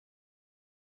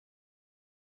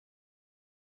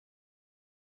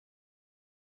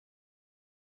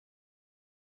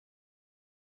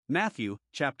Matthew,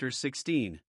 chapter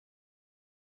 16.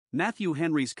 Matthew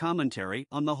Henry's Commentary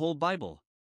on the Whole Bible.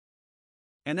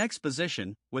 An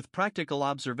exposition, with practical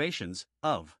observations,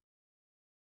 of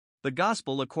the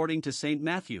Gospel according to St.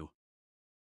 Matthew.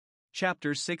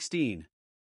 Chapter 16.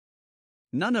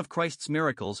 None of Christ's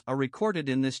miracles are recorded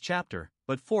in this chapter,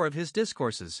 but 4 of his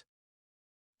discourses.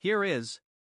 Here is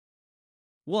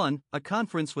 1. A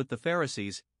conference with the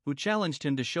Pharisees, who challenged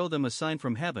him to show them a sign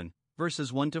from heaven,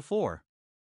 verses 1 to 4.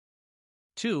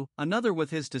 2. Another with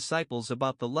his disciples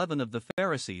about the leaven of the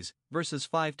Pharisees, verses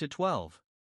 5 to 12.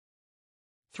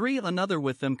 3. Another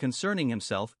with them concerning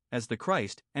himself, as the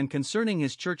Christ, and concerning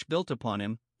his church built upon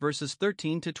him, verses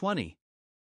 13 to 20.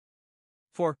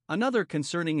 4. Another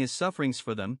concerning his sufferings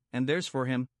for them, and theirs for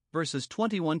him, verses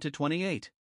 21 to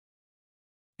 28.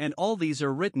 And all these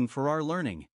are written for our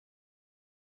learning.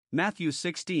 Matthew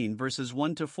 16 verses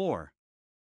 1 to 4.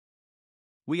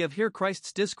 We have here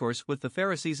Christ's discourse with the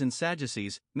Pharisees and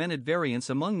Sadducees, men at variance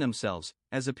among themselves,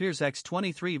 as appears Acts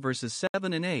 23 verses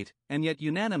 7 and 8, and yet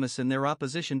unanimous in their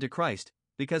opposition to Christ,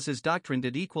 because his doctrine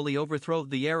did equally overthrow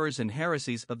the errors and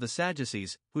heresies of the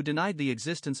Sadducees, who denied the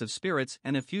existence of spirits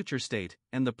and a future state,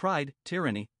 and the pride,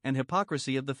 tyranny, and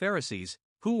hypocrisy of the Pharisees,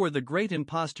 who were the great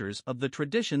impostors of the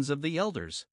traditions of the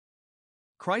elders.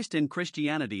 Christ and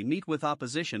Christianity meet with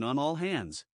opposition on all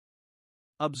hands.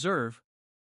 Observe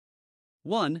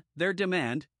 1. Their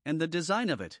demand, and the design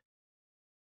of it.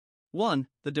 1.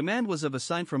 The demand was of a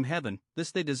sign from heaven,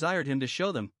 this they desired him to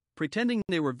show them, pretending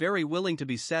they were very willing to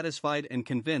be satisfied and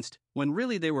convinced, when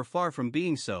really they were far from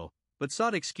being so, but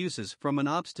sought excuses from an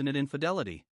obstinate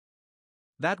infidelity.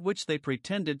 That which they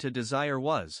pretended to desire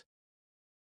was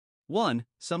 1.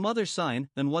 Some other sign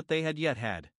than what they had yet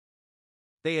had.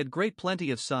 They had great plenty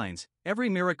of signs. Every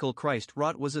miracle Christ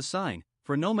wrought was a sign,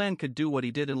 for no man could do what he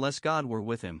did unless God were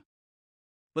with him.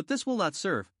 But this will not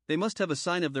serve, they must have a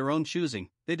sign of their own choosing.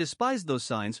 They despised those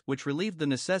signs which relieved the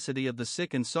necessity of the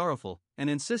sick and sorrowful, and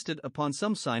insisted upon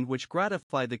some sign which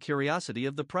gratified the curiosity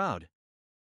of the proud.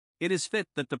 It is fit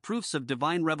that the proofs of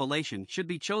divine revelation should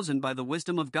be chosen by the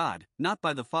wisdom of God, not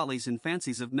by the follies and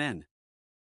fancies of men.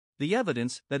 The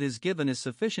evidence that is given is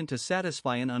sufficient to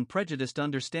satisfy an unprejudiced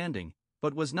understanding,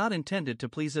 but was not intended to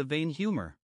please a vain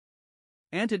humor.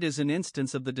 And it is an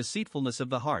instance of the deceitfulness of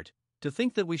the heart, to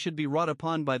think that we should be wrought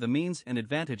upon by the means and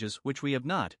advantages which we have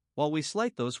not, while we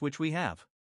slight those which we have.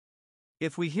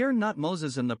 If we hear not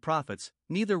Moses and the prophets,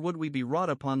 neither would we be wrought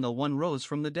upon though one rose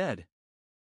from the dead.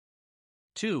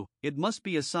 2. It must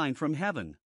be a sign from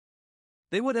heaven.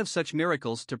 They would have such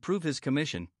miracles to prove his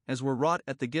commission, as were wrought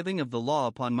at the giving of the law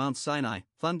upon Mount Sinai.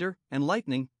 Thunder, and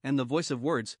lightning, and the voice of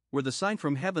words, were the sign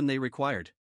from heaven they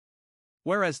required.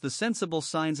 Whereas the sensible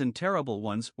signs and terrible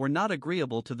ones were not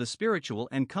agreeable to the spiritual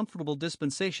and comfortable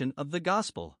dispensation of the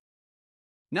gospel.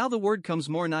 Now the word comes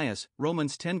more nigh us,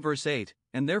 Romans 10 verse 8,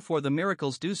 and therefore the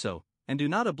miracles do so, and do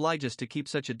not oblige us to keep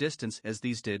such a distance as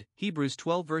these did, Hebrews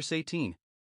 12 verse 18.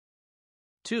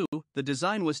 2. The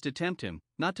design was to tempt him,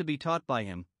 not to be taught by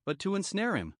him, but to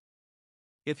ensnare him.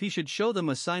 If he should show them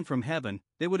a sign from heaven,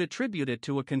 they would attribute it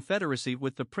to a confederacy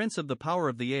with the prince of the power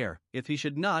of the air. If he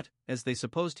should not, as they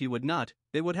supposed he would not,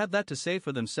 they would have that to say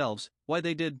for themselves, why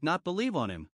they did not believe on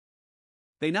him.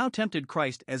 They now tempted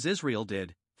Christ as Israel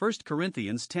did, 1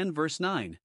 Corinthians 10 verse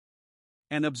 9.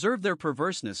 And observe their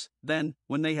perverseness. Then,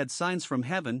 when they had signs from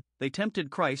heaven, they tempted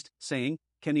Christ, saying,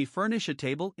 Can he furnish a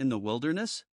table in the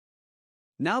wilderness?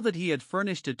 Now that he had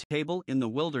furnished a table in the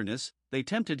wilderness, they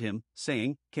tempted him,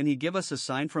 saying, Can he give us a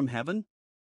sign from heaven?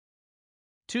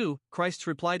 2. Christ's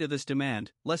reply to this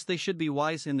demand, lest they should be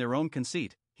wise in their own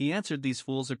conceit, he answered these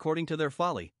fools according to their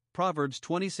folly, Proverbs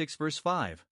 26 verse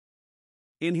 5.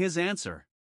 In his answer,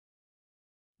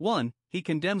 1. He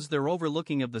condemns their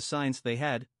overlooking of the signs they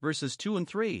had, verses 2 and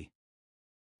 3.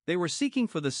 They were seeking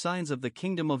for the signs of the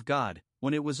kingdom of God,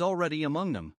 when it was already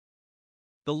among them.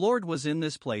 The Lord was in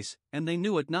this place, and they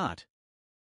knew it not.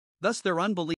 Thus their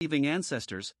unbelieving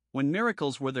ancestors, when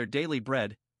miracles were their daily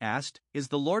bread, asked, Is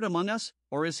the Lord among us,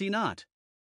 or is he not?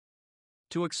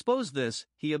 To expose this,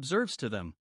 he observes to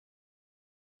them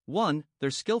 1. Their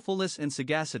skillfulness and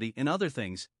sagacity in other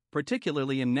things,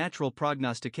 particularly in natural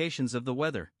prognostications of the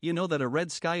weather. You know that a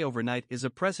red sky overnight is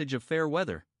a presage of fair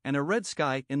weather, and a red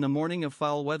sky in the morning of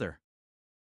foul weather.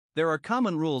 There are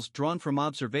common rules drawn from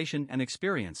observation and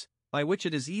experience, by which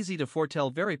it is easy to foretell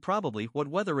very probably what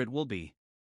weather it will be.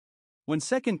 When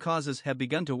second causes have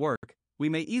begun to work, we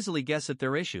may easily guess at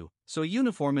their issue, so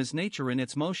uniform is nature in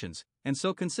its motions, and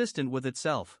so consistent with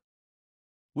itself.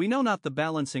 We know not the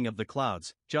balancing of the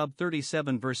clouds, Job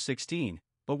 37 verse 16,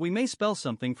 but we may spell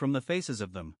something from the faces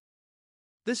of them.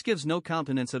 This gives no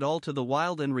countenance at all to the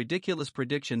wild and ridiculous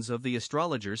predictions of the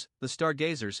astrologers, the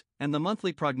stargazers, and the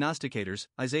monthly prognosticators,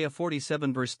 Isaiah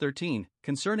 47 verse 13,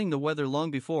 concerning the weather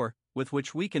long before, with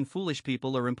which weak and foolish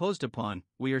people are imposed upon.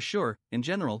 We are sure, in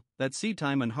general, that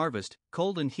seedtime and harvest,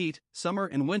 cold and heat, summer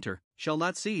and winter, shall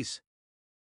not cease.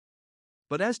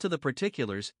 But as to the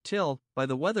particulars, till, by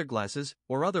the weather glasses,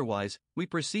 or otherwise, we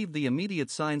perceive the immediate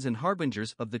signs and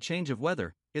harbingers of the change of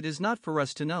weather, it is not for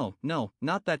us to know, no,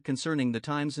 not that concerning the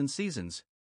times and seasons.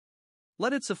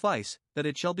 Let it suffice, that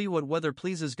it shall be what weather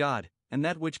pleases God, and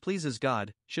that which pleases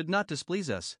God, should not displease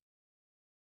us.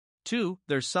 2.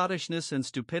 Their sottishness and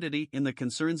stupidity in the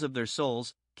concerns of their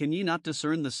souls. Can ye not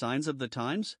discern the signs of the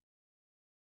times?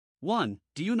 1.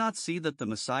 Do you not see that the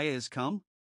Messiah is come?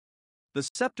 The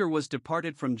scepter was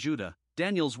departed from Judah,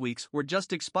 Daniel's weeks were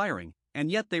just expiring, and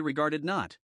yet they regarded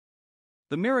not.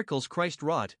 The miracles Christ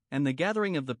wrought, and the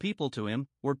gathering of the people to him,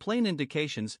 were plain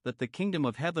indications that the kingdom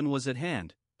of heaven was at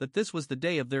hand, that this was the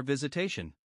day of their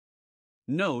visitation.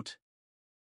 Note: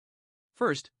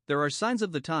 First, there are signs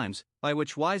of the times, by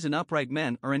which wise and upright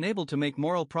men are enabled to make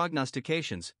moral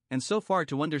prognostications, and so far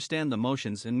to understand the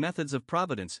motions and methods of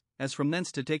providence, as from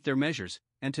thence to take their measures,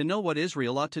 and to know what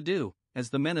Israel ought to do, as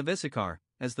the men of Issachar,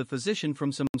 as the physician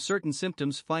from some certain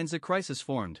symptoms finds a crisis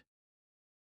formed.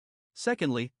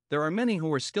 Secondly, there are many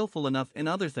who are skillful enough in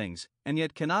other things, and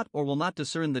yet cannot or will not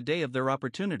discern the day of their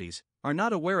opportunities, are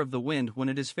not aware of the wind when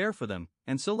it is fair for them,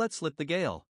 and so let slip the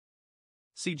gale.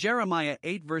 See Jeremiah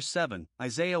 8 verse 7,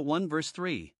 Isaiah 1 verse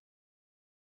 3.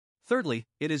 Thirdly,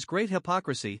 it is great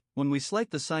hypocrisy, when we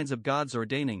slight the signs of God's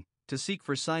ordaining, to seek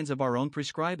for signs of our own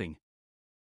prescribing.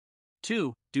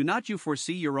 2. Do not you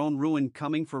foresee your own ruin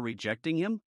coming for rejecting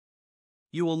him?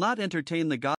 You will not entertain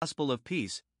the gospel of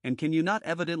peace, and can you not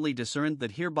evidently discern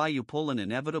that hereby you pull an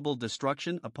inevitable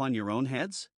destruction upon your own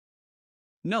heads?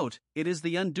 Note, it is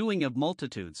the undoing of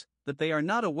multitudes, that they are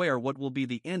not aware what will be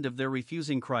the end of their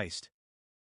refusing Christ.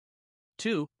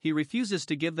 2. He refuses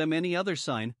to give them any other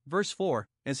sign, verse 4,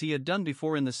 as he had done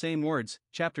before in the same words,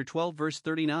 chapter 12 verse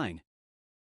 39.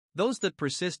 Those that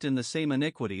persist in the same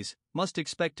iniquities must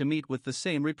expect to meet with the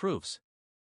same reproofs.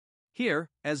 Here,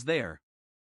 as there.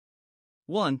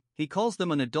 1. He calls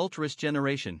them an adulterous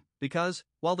generation, because,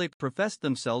 while they professed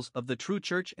themselves of the true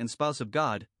church and spouse of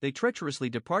God, they treacherously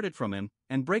departed from him,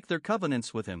 and break their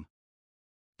covenants with him.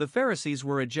 The Pharisees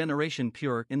were a generation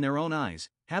pure in their own eyes,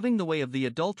 having the way of the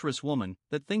adulterous woman,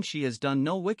 that thinks she has done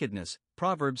no wickedness,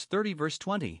 Proverbs 30 verse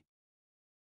 20.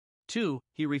 2.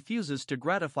 He refuses to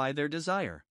gratify their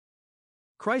desire.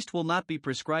 Christ will not be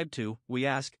prescribed to, we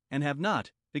ask, and have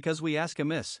not, because we ask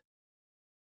amiss.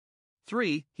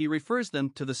 3. He refers them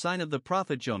to the sign of the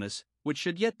prophet Jonas, which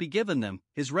should yet be given them,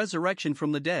 his resurrection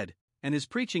from the dead, and his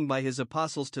preaching by his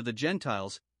apostles to the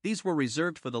Gentiles. These were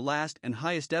reserved for the last and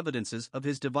highest evidences of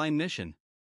his divine mission.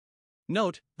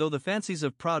 Note, though the fancies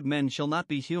of proud men shall not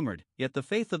be humored, yet the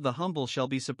faith of the humble shall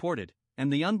be supported,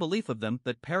 and the unbelief of them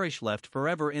that perish left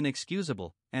forever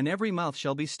inexcusable, and every mouth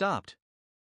shall be stopped.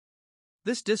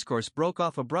 This discourse broke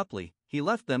off abruptly, he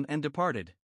left them and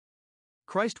departed.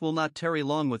 Christ will not tarry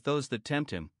long with those that tempt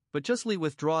him, but justly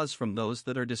withdraws from those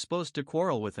that are disposed to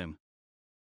quarrel with him.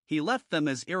 He left them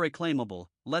as irreclaimable,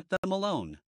 let them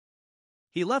alone.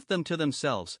 He left them to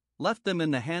themselves, left them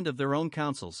in the hand of their own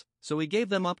counsels, so he gave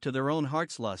them up to their own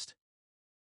heart's lust.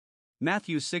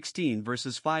 Matthew 16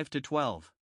 verses 5 to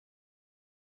 12.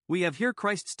 We have here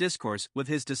Christ's discourse with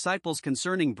his disciples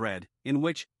concerning bread, in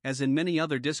which, as in many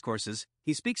other discourses,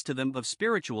 he speaks to them of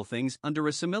spiritual things under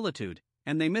a similitude,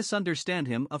 and they misunderstand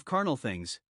him of carnal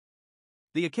things.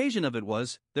 The occasion of it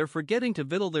was their forgetting to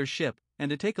victual their ship, and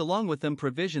to take along with them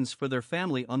provisions for their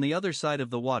family on the other side of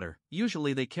the water.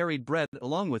 Usually they carried bread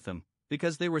along with them,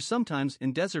 because they were sometimes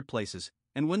in desert places,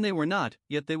 and when they were not,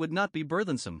 yet they would not be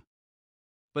burthensome.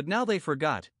 But now they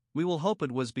forgot. We will hope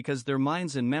it was because their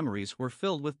minds and memories were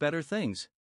filled with better things.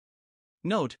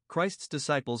 Note, Christ's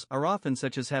disciples are often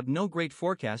such as have no great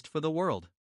forecast for the world.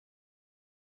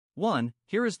 1.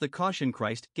 Here is the caution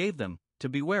Christ gave them, to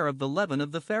beware of the leaven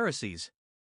of the Pharisees.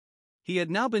 He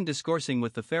had now been discoursing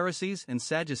with the Pharisees and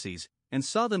Sadducees, and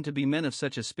saw them to be men of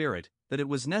such a spirit, that it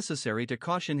was necessary to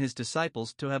caution his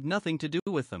disciples to have nothing to do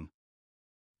with them.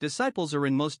 Disciples are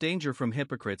in most danger from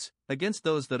hypocrites. Against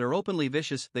those that are openly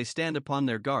vicious they stand upon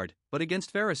their guard, but against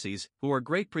Pharisees, who are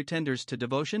great pretenders to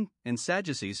devotion, and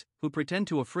Sadducees, who pretend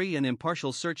to a free and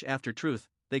impartial search after truth,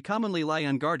 they commonly lie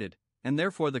unguarded, and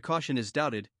therefore the caution is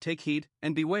doubted. Take heed,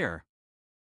 and beware.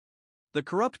 The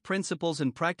corrupt principles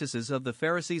and practices of the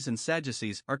Pharisees and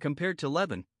Sadducees are compared to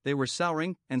leaven. They were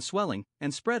souring, and swelling,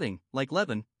 and spreading, like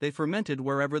leaven, they fermented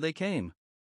wherever they came.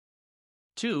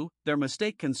 2. Their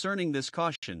mistake concerning this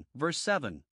caution, verse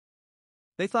 7.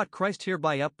 They thought Christ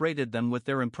hereby upbraided them with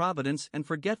their improvidence and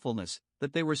forgetfulness,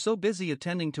 that they were so busy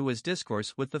attending to his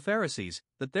discourse with the Pharisees,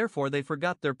 that therefore they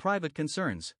forgot their private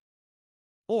concerns.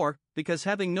 Or, because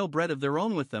having no bread of their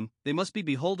own with them, they must be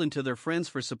beholden to their friends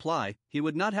for supply, he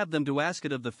would not have them to ask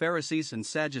it of the Pharisees and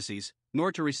Sadducees,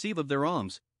 nor to receive of their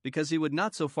alms, because he would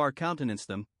not so far countenance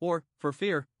them, or, for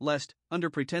fear, lest, under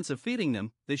pretense of feeding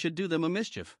them, they should do them a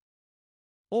mischief.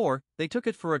 Or, they took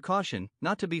it for a caution,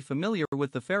 not to be familiar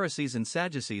with the Pharisees and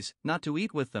Sadducees, not to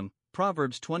eat with them,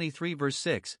 Proverbs 23 verse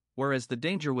 6, whereas the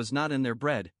danger was not in their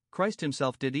bread, Christ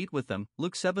himself did eat with them,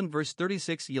 Luke 7 verse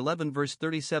 36, 11 verse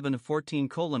 37 of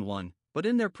 14:1, but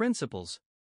in their principles.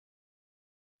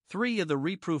 3 of the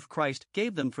reproof Christ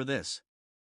gave them for this.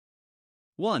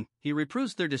 1. He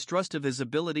reproves their distrust of his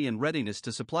ability and readiness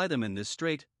to supply them in this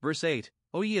strait, verse 8,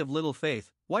 O ye of little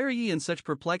faith, why are ye in such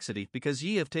perplexity, because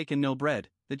ye have taken no bread,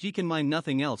 that ye can mind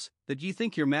nothing else, that ye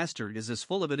think your master is as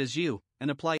full of it as you, and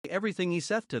apply everything he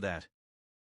saith to that?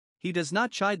 He does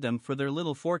not chide them for their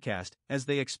little forecast, as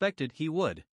they expected he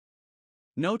would.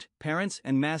 Note, parents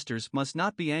and masters must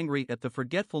not be angry at the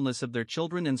forgetfulness of their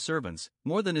children and servants,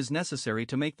 more than is necessary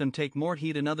to make them take more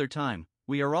heed another time.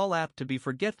 We are all apt to be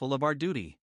forgetful of our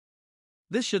duty.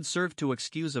 This should serve to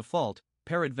excuse a fault,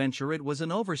 peradventure it was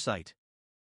an oversight.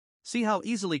 See how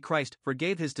easily Christ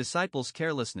forgave his disciples'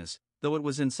 carelessness, though it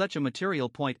was in such a material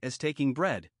point as taking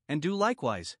bread, and do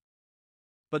likewise.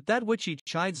 But that which he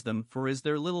chides them for is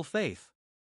their little faith.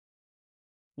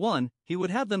 1. He would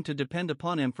have them to depend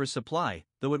upon him for supply,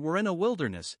 though it were in a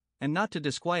wilderness, and not to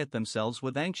disquiet themselves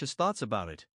with anxious thoughts about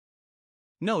it.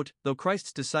 Note, though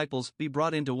Christ's disciples be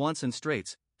brought into wants and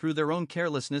straits, through their own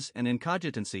carelessness and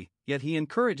incogitancy, yet he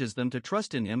encourages them to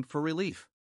trust in him for relief.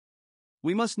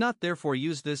 We must not therefore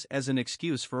use this as an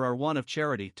excuse for our want of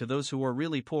charity to those who are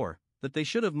really poor, that they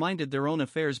should have minded their own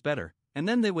affairs better, and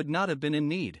then they would not have been in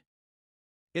need.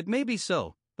 It may be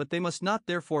so, but they must not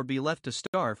therefore be left to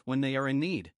starve when they are in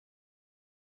need.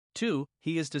 2.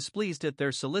 He is displeased at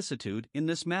their solicitude in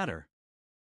this matter.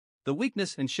 The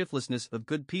weakness and shiftlessness of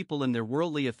good people in their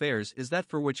worldly affairs is that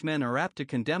for which men are apt to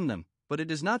condemn them, but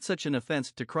it is not such an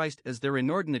offense to Christ as their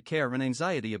inordinate care and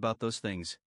anxiety about those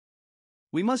things.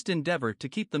 We must endeavor to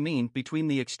keep the mean between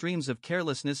the extremes of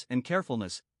carelessness and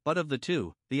carefulness, but of the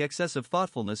two, the excessive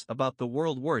thoughtfulness about the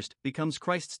world worst becomes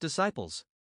Christ's disciples.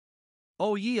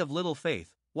 O ye of little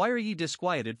faith, why are ye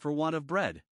disquieted for want of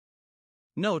bread?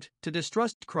 Note, to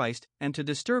distrust Christ, and to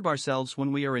disturb ourselves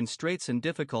when we are in straits and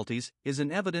difficulties, is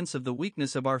an evidence of the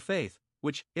weakness of our faith,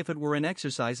 which, if it were an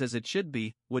exercise as it should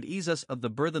be, would ease us of the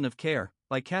burthen of care,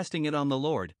 by casting it on the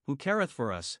Lord, who careth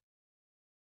for us.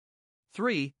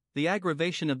 3. The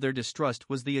aggravation of their distrust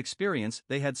was the experience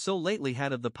they had so lately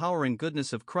had of the power and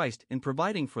goodness of Christ in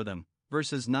providing for them,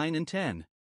 verses 9 and 10.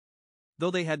 Though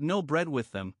they had no bread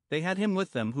with them, they had him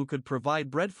with them who could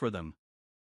provide bread for them.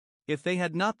 If they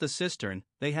had not the cistern,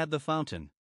 they had the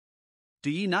fountain. Do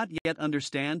ye not yet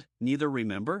understand, neither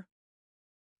remember?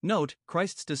 Note,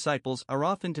 Christ's disciples are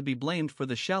often to be blamed for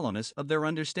the shallowness of their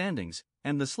understandings,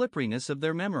 and the slipperiness of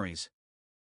their memories.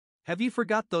 Have ye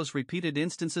forgot those repeated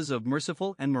instances of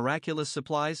merciful and miraculous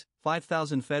supplies,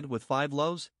 5,000 fed with 5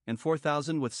 loaves, and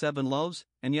 4,000 with 7 loaves,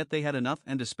 and yet they had enough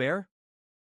and to spare?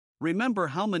 Remember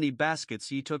how many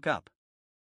baskets ye took up.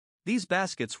 These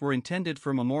baskets were intended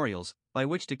for memorials, by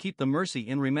which to keep the mercy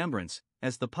in remembrance,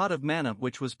 as the pot of manna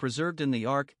which was preserved in the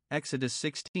ark, Exodus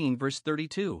 16 verse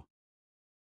 32.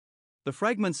 The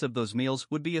fragments of those meals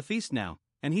would be a feast now,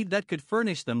 and he that could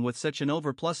furnish them with such an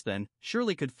overplus then,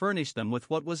 surely could furnish them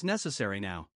with what was necessary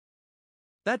now.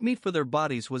 That meat for their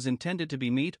bodies was intended to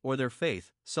be meat or their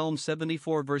faith, Psalm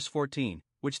 74 verse 14,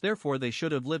 which therefore they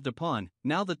should have lived upon,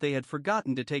 now that they had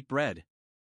forgotten to take bread.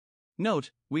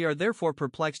 Note, we are therefore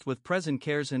perplexed with present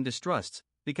cares and distrusts,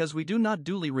 because we do not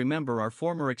duly remember our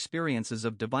former experiences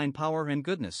of divine power and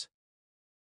goodness.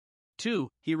 2.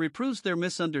 He reproves their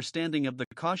misunderstanding of the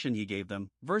caution he gave them,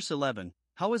 verse 11,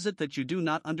 How is it that you do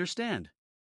not understand?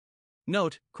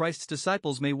 Note, Christ's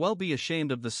disciples may well be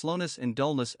ashamed of the slowness and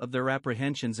dullness of their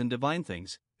apprehensions in divine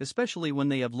things, especially when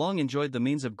they have long enjoyed the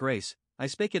means of grace. I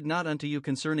spake it not unto you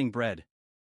concerning bread.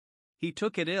 He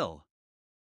took it ill.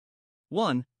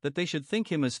 1. That they should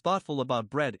think him as thoughtful about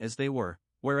bread as they were,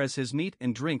 whereas his meat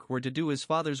and drink were to do his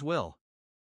Father's will.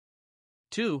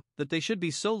 2. That they should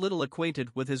be so little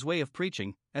acquainted with his way of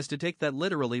preaching, as to take that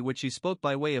literally which he spoke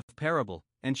by way of parable,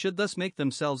 and should thus make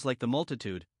themselves like the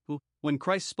multitude, who, when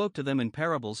Christ spoke to them in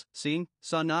parables, seeing,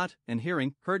 saw not, and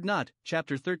hearing, heard not,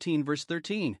 chapter 13 verse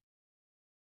 13.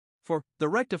 For, the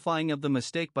rectifying of the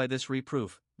mistake by this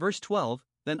reproof, verse 12,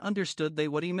 then understood they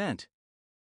what he meant.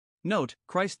 Note,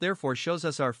 Christ therefore shows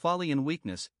us our folly and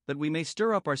weakness, that we may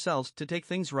stir up ourselves to take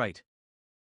things right.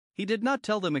 He did not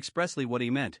tell them expressly what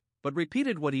he meant, but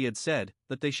repeated what he had said,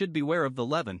 that they should beware of the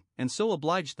leaven, and so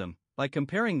obliged them, by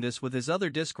comparing this with his other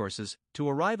discourses, to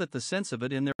arrive at the sense of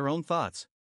it in their own thoughts.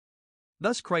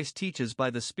 Thus Christ teaches by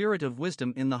the spirit of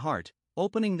wisdom in the heart,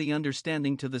 opening the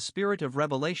understanding to the spirit of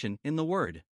revelation in the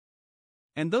Word.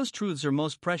 And those truths are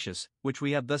most precious, which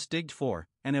we have thus digged for,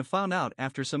 and have found out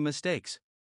after some mistakes.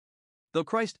 Though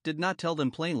Christ did not tell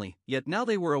them plainly, yet now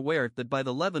they were aware that by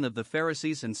the leaven of the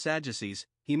Pharisees and Sadducees,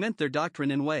 he meant their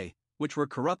doctrine and way, which were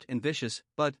corrupt and vicious,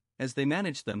 but, as they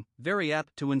managed them, very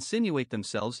apt to insinuate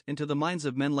themselves into the minds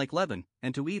of men like leaven,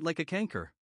 and to eat like a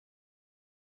canker.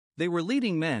 They were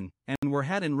leading men, and were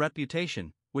had in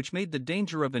reputation, which made the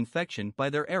danger of infection by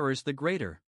their errors the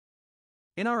greater.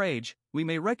 In our age, we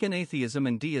may reckon atheism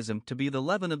and deism to be the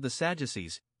leaven of the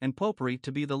Sadducees, and popery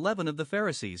to be the leaven of the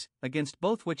Pharisees, against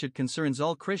both which it concerns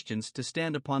all Christians to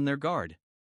stand upon their guard.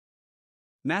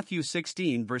 Matthew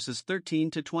 16 verses 13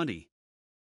 to 20.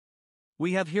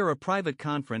 We have here a private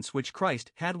conference which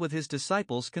Christ had with his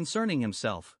disciples concerning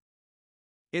himself.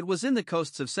 It was in the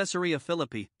coasts of Caesarea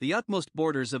Philippi, the utmost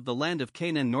borders of the land of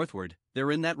Canaan northward.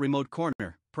 There in that remote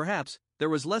corner, perhaps, there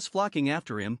was less flocking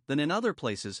after him than in other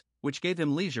places, which gave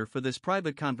him leisure for this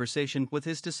private conversation with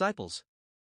his disciples.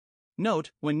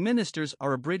 Note, when ministers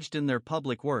are abridged in their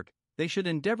public work, they should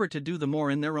endeavor to do the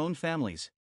more in their own families.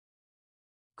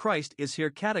 Christ is here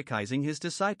catechizing his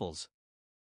disciples.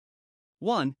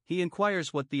 1. He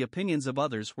inquires what the opinions of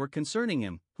others were concerning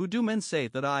him. Who do men say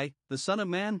that I, the Son of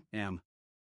Man, am?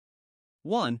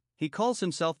 1. He calls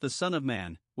himself the Son of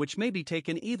Man, which may be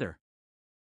taken either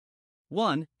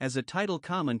 1. As a title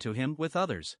common to him with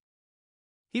others.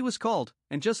 He was called,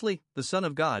 and justly, the Son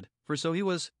of God, for so he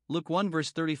was, Luke 1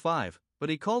 verse 35, but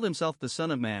he called himself the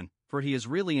Son of Man, for he is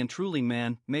really and truly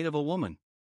man, made of a woman.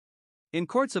 In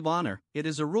courts of honor, it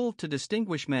is a rule to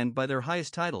distinguish men by their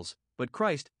highest titles, but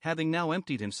Christ, having now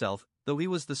emptied himself, though he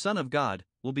was the Son of God,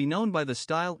 will be known by the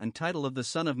style and title of the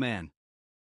Son of Man.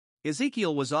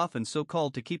 Ezekiel was often so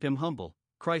called to keep him humble.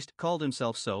 Christ called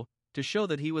himself so, to show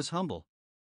that he was humble.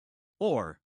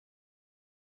 Or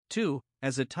 2.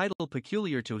 As a title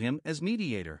peculiar to him as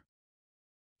mediator.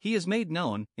 He is made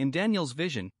known, in Daniel's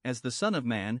vision, as the Son of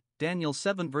Man, Daniel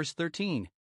 7 verse 13.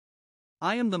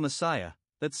 I am the Messiah,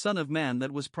 that Son of Man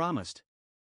that was promised.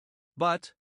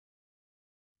 But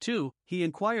 2. He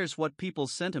inquires what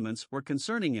people's sentiments were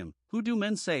concerning him. Who do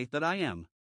men say that I am?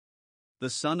 The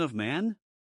Son of Man?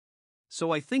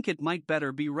 So I think it might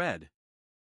better be read.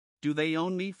 Do they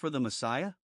own me for the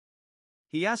Messiah?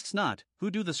 He asks not, who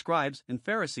do the scribes and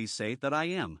Pharisees say that I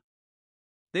am?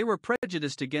 They were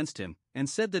prejudiced against him, and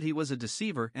said that he was a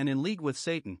deceiver and in league with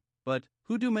Satan, but,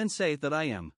 who do men say that I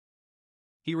am?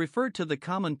 He referred to the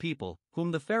common people,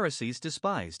 whom the Pharisees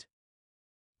despised.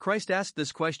 Christ asked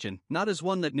this question, not as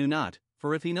one that knew not,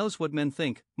 for if he knows what men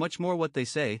think, much more what they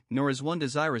say, nor is one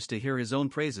desirous to hear his own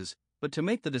praises, but to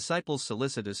make the disciples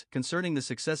solicitous concerning the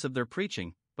success of their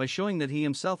preaching, by showing that he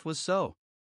himself was so.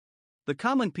 The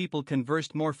common people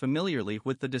conversed more familiarly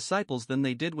with the disciples than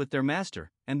they did with their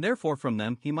master, and therefore from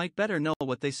them he might better know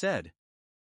what they said.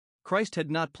 Christ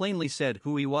had not plainly said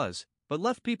who he was, but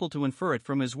left people to infer it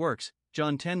from his works,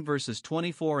 John 10 verses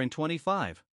 24 and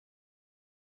 25.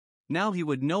 Now he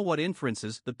would know what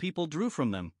inferences the people drew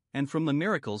from them, and from the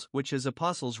miracles which his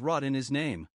apostles wrought in his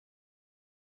name.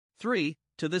 3.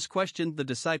 To this question the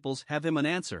disciples have him an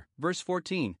answer. Verse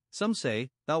 14, some say,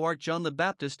 Thou art John the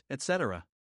Baptist, etc.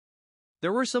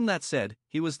 There were some that said,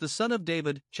 He was the son of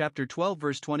David, chapter 12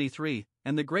 verse 23,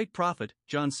 and the great prophet,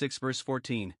 John 6 verse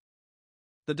 14.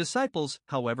 The disciples,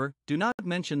 however, do not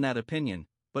mention that opinion,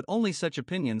 but only such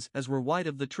opinions as were wide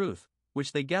of the truth,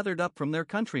 which they gathered up from their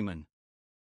countrymen.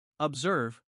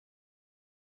 Observe.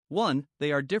 1.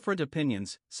 They are different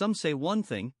opinions, some say one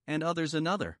thing, and others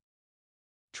another.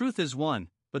 Truth is one,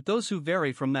 but those who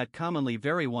vary from that commonly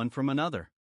vary one from another.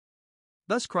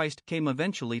 Thus Christ came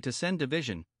eventually to send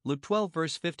division, Luke 12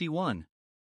 verse 51.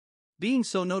 Being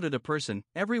so noted a person,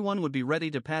 everyone would be ready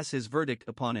to pass his verdict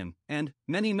upon him, and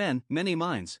many men, many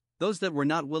minds, those that were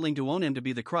not willing to own him to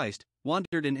be the Christ,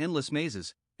 wandered in endless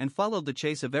mazes, and followed the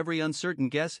chase of every uncertain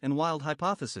guess and wild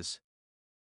hypothesis.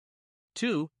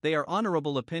 2. They are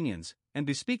honorable opinions, and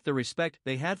bespeak the respect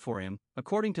they had for him,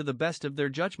 according to the best of their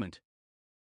judgment.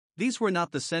 These were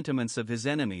not the sentiments of his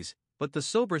enemies, but the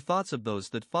sober thoughts of those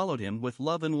that followed him with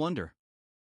love and wonder.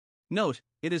 Note,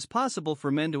 it is possible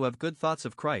for men to have good thoughts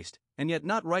of Christ, and yet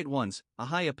not right ones, a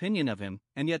high opinion of him,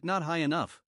 and yet not high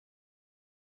enough.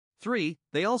 3.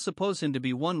 They all suppose him to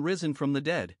be one risen from the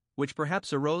dead, which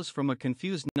perhaps arose from a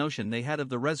confused notion they had of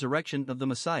the resurrection of the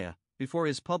Messiah, before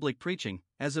his public preaching,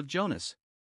 as of Jonas.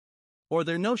 Or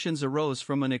their notions arose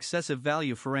from an excessive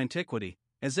value for antiquity,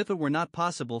 as if it were not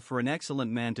possible for an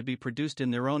excellent man to be produced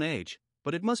in their own age,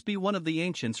 but it must be one of the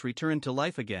ancients returned to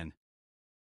life again.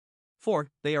 4.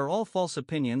 They are all false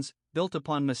opinions, built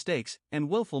upon mistakes, and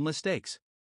willful mistakes.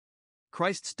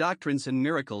 Christ's doctrines and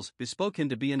miracles bespoke him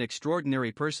to be an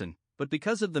extraordinary person, but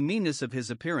because of the meanness of his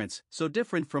appearance, so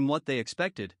different from what they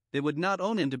expected, they would not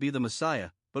own him to be the Messiah,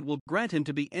 but will grant him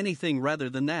to be anything rather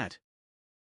than that.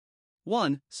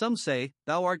 1. Some say,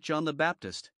 "Thou art John the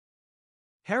Baptist."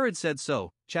 Herod said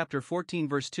so, chapter 14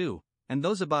 verse 2, and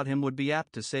those about him would be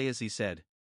apt to say as he said.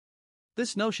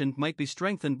 This notion might be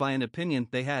strengthened by an opinion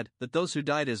they had that those who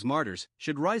died as martyrs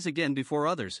should rise again before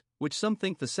others, which some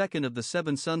think the second of the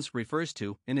 7 sons refers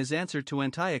to in his answer to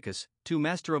Antiochus, 2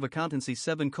 Master of Accountancy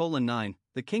 7:9,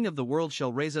 "The King of the world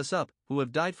shall raise us up, who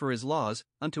have died for his laws,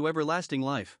 unto everlasting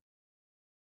life."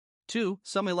 2.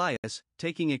 Some Elias,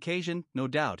 taking occasion, no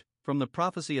doubt, from the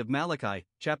prophecy of Malachi,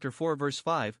 chapter 4 verse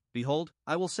 5, "Behold,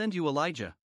 I will send you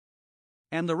Elijah."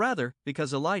 And the rather,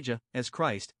 because Elijah, as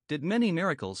Christ, did many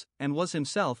miracles, and was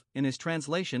himself, in his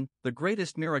translation, the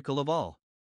greatest miracle of all.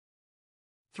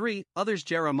 3. Others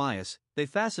Jeremias, they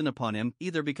fasten upon him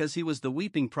either because he was the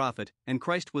weeping prophet, and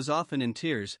Christ was often in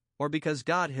tears, or because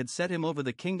God had set him over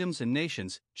the kingdoms and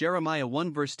nations, Jeremiah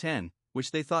 1 verse 10,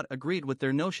 which they thought agreed with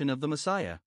their notion of the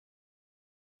Messiah.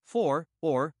 4.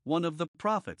 Or, one of the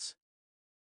prophets.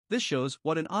 This shows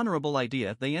what an honorable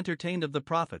idea they entertained of the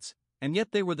prophets, and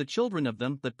yet they were the children of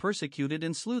them that persecuted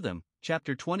and slew them,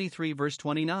 chapter 23 verse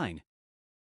 29.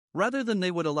 Rather than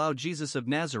they would allow Jesus of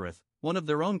Nazareth, one of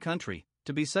their own country,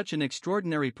 to be such an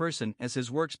extraordinary person as his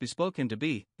works bespoke him to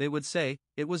be, they would say,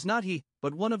 "It was not he,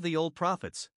 but one of the old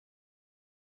prophets."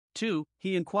 2.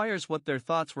 He inquires what their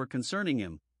thoughts were concerning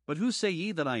him, "But who say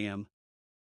ye that I am?"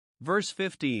 Verse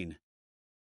 15.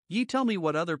 Ye tell me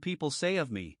what other people say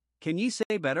of me, can ye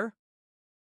say better?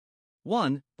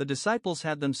 1. The disciples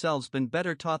had themselves been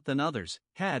better taught than others,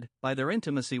 had, by their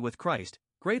intimacy with Christ,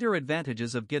 greater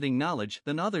advantages of getting knowledge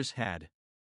than others had.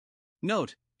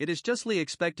 Note, it is justly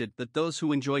expected that those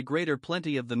who enjoy greater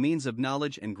plenty of the means of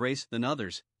knowledge and grace than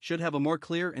others, should have a more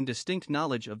clear and distinct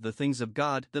knowledge of the things of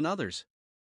God than others.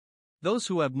 Those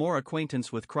who have more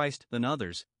acquaintance with Christ than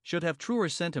others, should have truer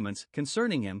sentiments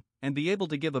concerning him, and be able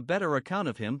to give a better account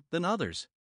of him than others.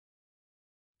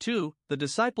 2. The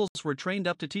disciples were trained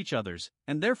up to teach others,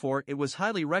 and therefore it was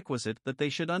highly requisite that they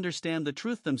should understand the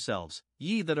truth themselves.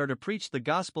 Ye that are to preach the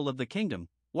gospel of the kingdom,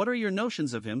 what are your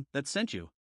notions of him that sent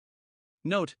you?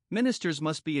 Note, ministers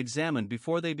must be examined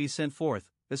before they be sent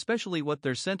forth, especially what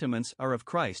their sentiments are of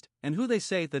Christ, and who they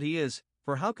say that he is,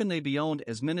 for how can they be owned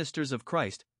as ministers of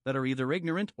Christ, that are either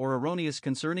ignorant or erroneous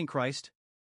concerning Christ?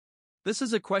 This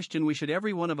is a question we should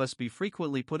every one of us be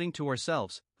frequently putting to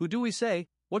ourselves. Who do we say?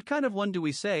 What kind of one do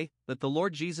we say that the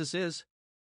Lord Jesus is?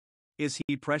 Is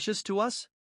he precious to us?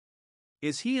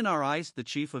 Is he in our eyes the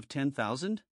chief of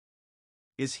 10,000?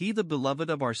 Is he the beloved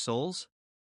of our souls?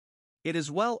 It is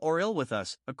well or ill with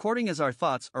us, according as our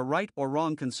thoughts are right or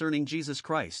wrong concerning Jesus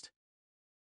Christ.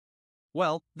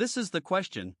 Well, this is the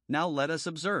question, now let us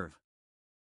observe.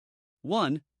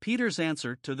 1. Peter's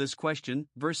answer to this question,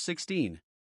 verse 16.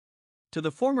 To the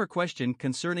former question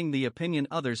concerning the opinion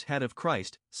others had of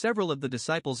Christ, several of the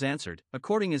disciples answered,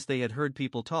 according as they had heard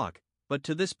people talk, but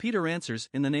to this Peter answers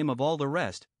in the name of all the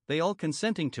rest, they all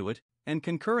consenting to it, and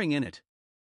concurring in it.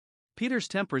 Peter's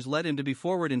tempers led him to be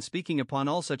forward in speaking upon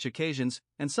all such occasions,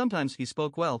 and sometimes he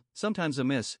spoke well, sometimes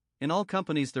amiss. In all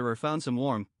companies there are found some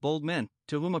warm, bold men,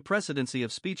 to whom a precedency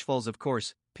of speech falls of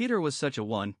course. Peter was such a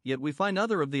one, yet we find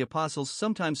other of the apostles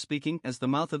sometimes speaking as the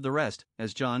mouth of the rest,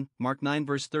 as John, Mark 9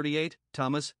 verse 38,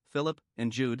 Thomas, Philip,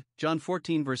 and Jude, John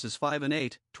 14 verses 5 and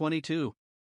 8, 22.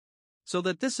 So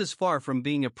that this is far from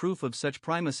being a proof of such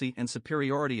primacy and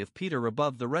superiority of Peter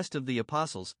above the rest of the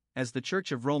apostles, as the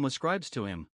Church of Rome ascribes to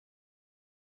him.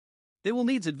 They will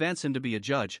needs advance him to be a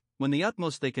judge, when the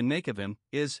utmost they can make of him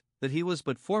is, that he was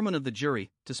but foreman of the jury,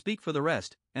 to speak for the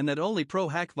rest, and that only pro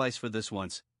hac vice for this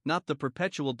once, not the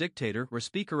perpetual dictator or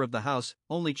speaker of the house,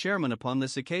 only chairman upon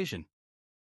this occasion.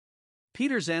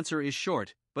 Peter's answer is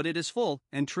short, but it is full,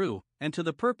 and true, and to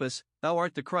the purpose. Thou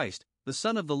art the Christ, the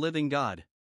Son of the living God.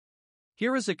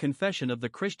 Here is a confession of the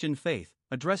Christian faith,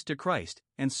 addressed to Christ,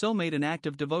 and so made an act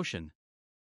of devotion.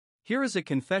 Here is a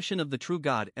confession of the true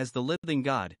God as the living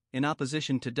God, in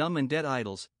opposition to dumb and dead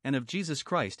idols, and of Jesus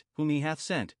Christ, whom he hath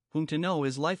sent, whom to know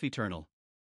is life eternal.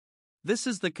 This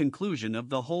is the conclusion of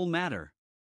the whole matter.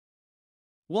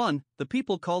 1. The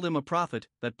people called him a prophet,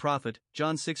 that prophet,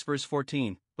 John 6 verse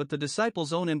 14, but the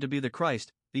disciples own him to be the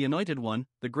Christ, the Anointed One,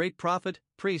 the great prophet,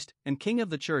 priest, and king of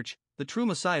the church, the true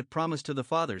Messiah promised to the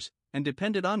fathers, and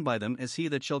depended on by them as he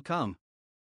that shall come.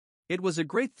 It was a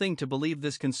great thing to believe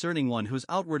this concerning one whose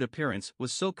outward appearance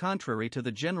was so contrary to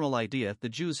the general idea the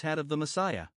Jews had of the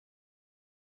Messiah.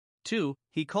 2.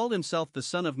 He called himself the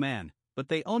Son of Man, but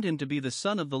they owned him to be the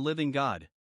Son of the living God.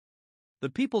 The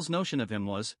people's notion of him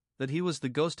was that he was the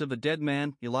ghost of a dead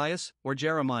man, Elias, or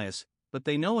Jeremias, but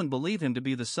they know and believe him to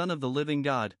be the Son of the living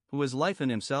God, who has life in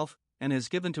himself, and has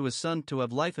given to his Son to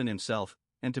have life in himself,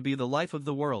 and to be the life of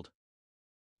the world.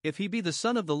 If he be the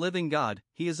Son of the living God,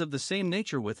 he is of the same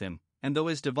nature with him, and though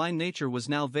his divine nature was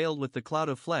now veiled with the cloud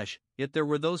of flesh, yet there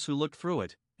were those who looked through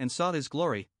it, and saw his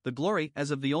glory, the glory as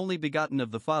of the only begotten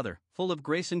of the Father, full of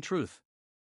grace and truth.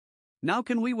 Now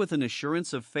can we with an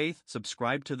assurance of faith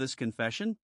subscribe to this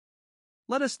confession?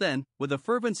 Let us then, with a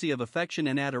fervency of affection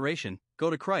and adoration, go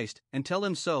to Christ, and tell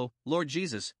him so, Lord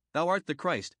Jesus, thou art the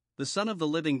Christ, the Son of the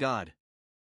living God.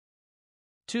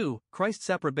 2. Christ's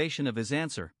approbation of his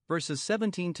answer, verses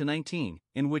 17 to 19,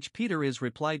 in which Peter is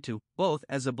replied to, both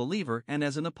as a believer and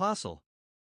as an apostle.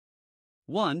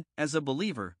 1. As a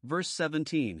believer, verse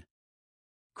 17.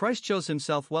 Christ shows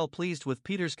himself well pleased with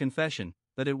Peter's confession,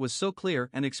 that it was so clear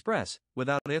and express,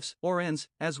 without ifs or ands,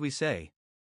 as we say.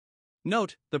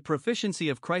 Note, the proficiency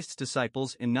of Christ's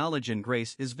disciples in knowledge and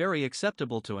grace is very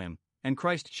acceptable to him, and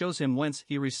Christ shows him whence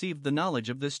he received the knowledge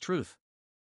of this truth.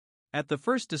 At the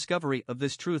first discovery of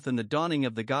this truth in the dawning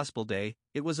of the gospel day,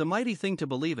 it was a mighty thing to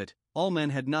believe it. All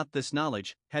men had not this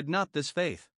knowledge, had not this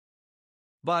faith.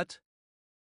 But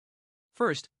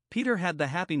first, Peter had the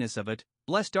happiness of it.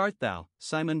 Blessed art thou,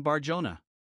 Simon Bar-Jonah.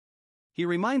 He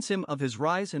reminds him of his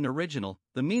rise and original,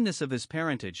 the meanness of his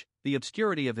parentage, the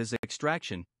obscurity of his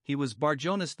extraction. He was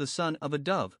Bar-Jonas, the son of a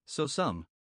dove, so some.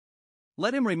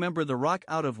 Let him remember the rock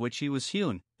out of which he was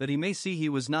hewn, that he may see he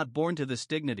was not born to this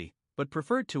dignity, but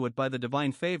preferred to it by the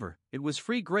divine favor. It was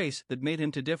free grace that made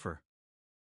him to differ.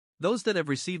 Those that have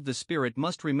received the Spirit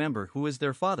must remember who is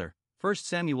their Father, 1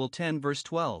 Samuel 10 verse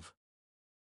 12.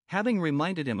 Having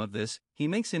reminded him of this, he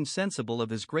makes him sensible of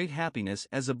his great happiness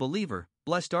as a believer.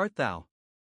 Blessed art thou.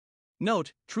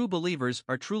 Note, true believers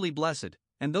are truly blessed,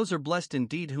 and those are blessed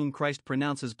indeed whom Christ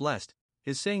pronounces blessed.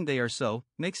 His saying they are so,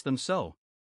 makes them so.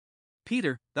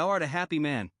 Peter, thou art a happy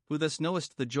man, who thus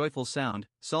knowest the joyful sound.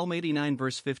 Psalm 89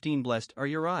 verse 15. Blessed are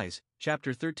your eyes,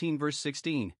 chapter 13 verse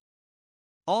 16.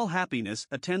 All happiness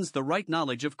attends the right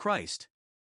knowledge of Christ.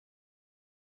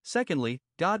 Secondly,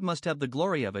 God must have the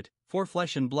glory of it, for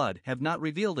flesh and blood have not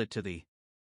revealed it to thee.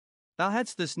 Thou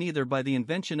hadst this neither by the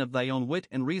invention of thy own wit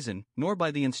and reason, nor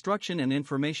by the instruction and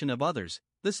information of others.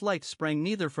 This light sprang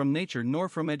neither from nature nor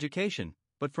from education,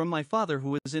 but from my Father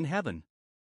who is in heaven.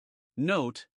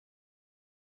 Note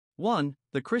 1.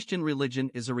 The Christian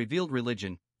religion is a revealed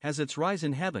religion, has its rise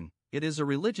in heaven. It is a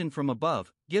religion from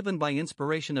above, given by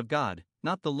inspiration of God,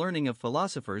 not the learning of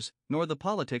philosophers, nor the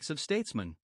politics of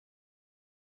statesmen.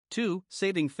 2.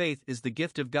 Saving faith is the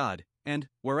gift of God, and,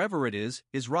 wherever it is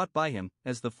wrought by him,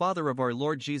 as the Father of our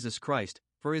Lord Jesus Christ,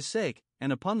 for his sake,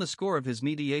 and upon the score of his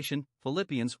mediation.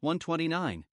 Philippians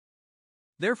 1:29.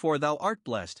 Therefore thou art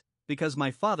blessed, because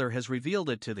my Father has revealed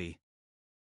it to thee.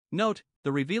 Note,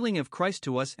 the revealing of Christ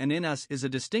to us and in us is a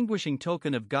distinguishing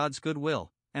token of God's good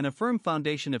will, and a firm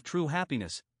foundation of true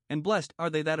happiness, and blessed are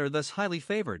they that are thus highly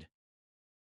favored.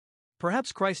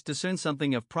 Perhaps Christ discerns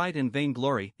something of pride and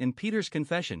vainglory in Peter's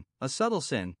confession, a subtle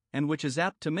sin, and which is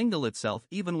apt to mingle itself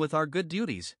even with our good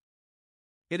duties.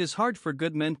 It is hard for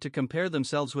good men to compare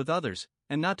themselves with others,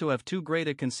 and not to have too great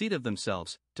a conceit of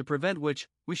themselves, to prevent which,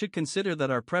 we should consider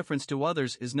that our preference to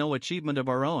others is no achievement of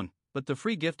our own, but the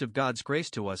free gift of God's grace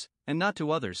to us, and not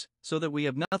to others, so that we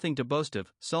have nothing to boast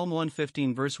of. Psalm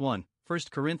 115 verse 1, 1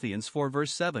 Corinthians 4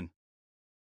 verse 7.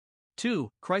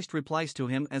 2. Christ replies to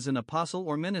him as an apostle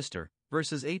or minister,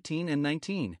 verses 18 and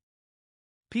 19.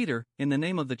 Peter, in the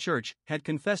name of the church, had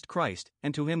confessed Christ,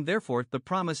 and to him therefore the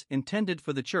promise intended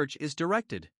for the church is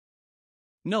directed.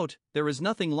 Note, there is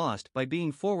nothing lost by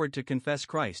being forward to confess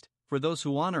Christ, for those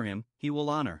who honor him, he will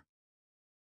honor.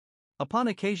 Upon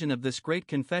occasion of this great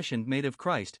confession made of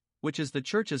Christ, which is the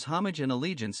church's homage and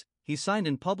allegiance, he signed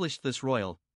and published this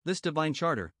royal, this divine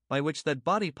charter, by which that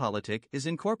body politic is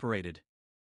incorporated.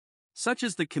 Such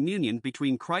is the communion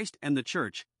between Christ and the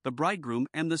church, the bridegroom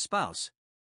and the spouse.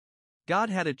 God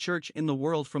had a church in the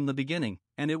world from the beginning,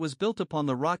 and it was built upon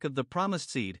the rock of the promised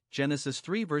seed, Genesis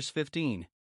 3 verse 15.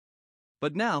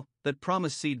 But now, that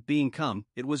promised seed being come,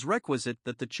 it was requisite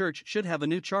that the church should have a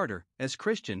new charter, as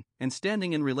Christian, and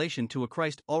standing in relation to a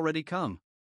Christ already come.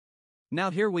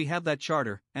 Now here we have that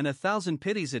charter, and 1,000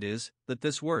 pities it is, that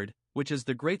this word, which is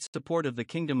the great support of the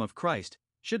kingdom of Christ,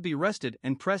 should be wrested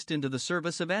and pressed into the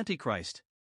service of Antichrist.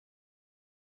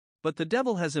 But the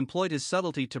devil has employed his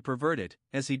subtlety to pervert it,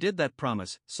 as he did that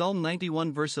promise, Psalm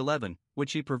 91 verse 11,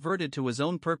 which he perverted to his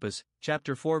own purpose,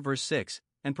 chapter 4 verse 6,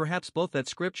 and perhaps both that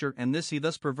scripture and this he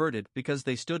thus perverted because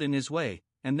they stood in his way,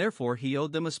 and therefore he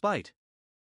owed them a spite.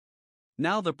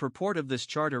 Now the purport of this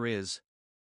charter is: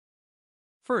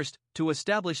 first, to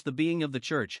establish the being of the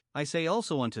church, I say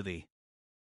also unto thee.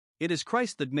 It is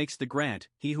Christ that makes the grant,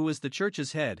 he who is the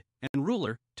church's head and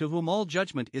ruler, to whom all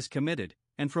judgment is committed,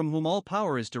 and from whom all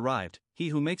power is derived, he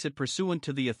who makes it pursuant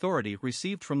to the authority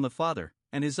received from the Father,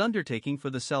 and his undertaking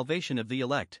for the salvation of the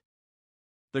elect.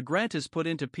 The grant is put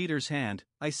into Peter's hand,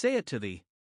 I say it to thee.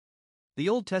 The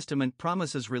Old Testament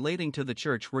promises relating to the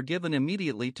church were given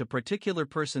immediately to particular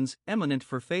persons eminent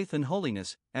for faith and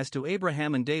holiness, as to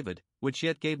Abraham and David, which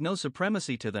yet gave no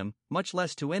supremacy to them, much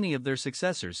less to any of their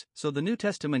successors. So the New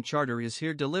Testament charter is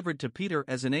here delivered to Peter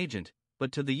as an agent,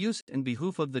 but to the use and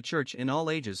behoof of the church in all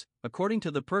ages, according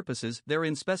to the purposes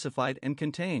therein specified and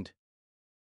contained.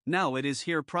 Now it is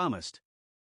here promised: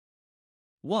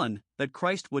 1. That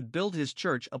Christ would build his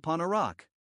church upon a rock.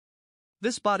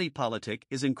 This body politic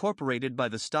is incorporated by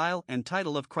the style and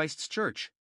title of Christ's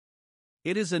church.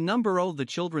 It is a number of the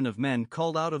children of men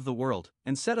called out of the world,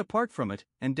 and set apart from it,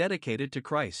 and dedicated to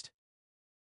Christ.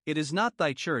 It is not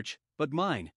thy church, but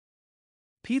mine.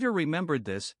 Peter remembered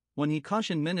this, when he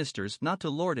cautioned ministers not to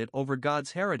lord it over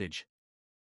God's heritage.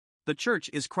 The church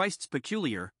is Christ's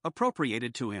peculiar,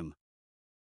 appropriated to him.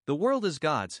 The world is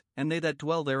God's, and they that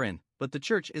dwell therein, but the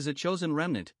church is a chosen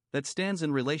remnant, that stands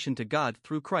in relation to God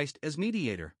through Christ as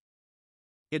mediator.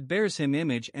 It bears him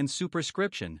image and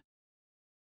superscription.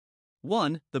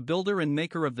 1. The builder and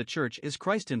maker of the church is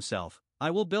Christ himself, I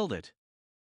will build it.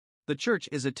 The church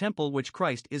is a temple which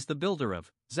Christ is the builder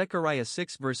of, Zechariah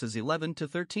 6 verses 11 to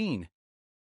 13.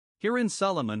 Herein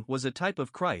Solomon was a type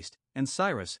of Christ, and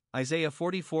Cyrus, Isaiah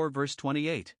 44 verse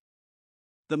 28.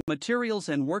 The materials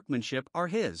and workmanship are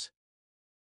his.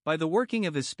 By the working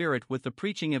of his Spirit with the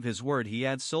preaching of his word he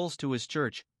adds souls to his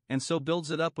church, and so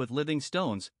builds it up with living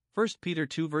stones, 1 Peter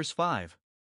 2 verse 5.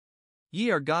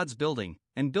 Ye are God's building,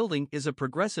 and building is a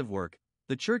progressive work.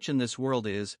 The church in this world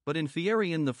is but in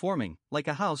fieri in the forming, like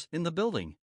a house in the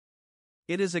building.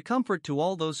 It is a comfort to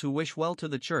all those who wish well to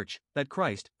the church, that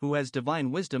Christ, who has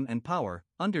divine wisdom and power,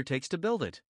 undertakes to build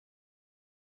it.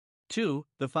 2.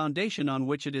 The foundation on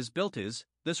which it is built is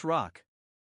this rock.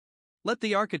 Let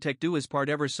the architect do his part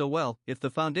ever so well, if the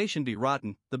foundation be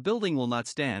rotten, the building will not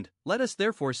stand. Let us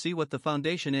therefore see what the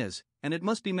foundation is, and it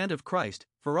must be meant of Christ,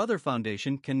 for other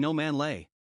foundation can no man lay.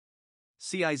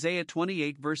 See Isaiah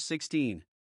 28 verse 16.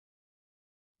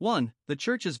 1. The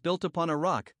church is built upon a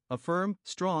rock, a firm,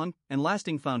 strong, and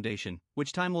lasting foundation,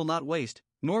 which time will not waste,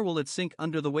 nor will it sink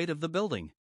under the weight of the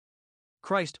building.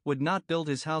 Christ would not build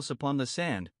his house upon the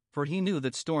sand, for he knew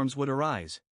that storms would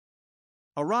arise.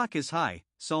 A rock is high,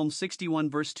 Psalm 61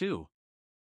 verse 2.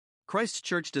 Christ's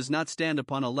church does not stand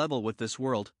upon a level with this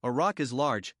world. A rock is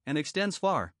large, and extends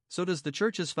far, so does the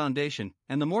church's foundation,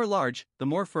 and the more large, the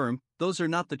more firm. Those are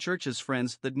not the church's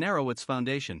friends that narrow its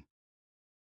foundation.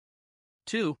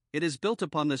 2. It is built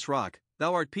upon this rock,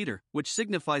 thou art Peter, which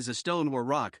signifies a stone or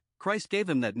rock. Christ gave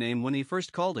him that name when he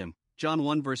first called him, John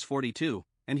 1 verse 42,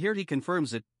 and here he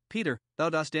confirms it: Peter, thou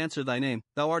dost answer thy name,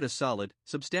 thou art a solid,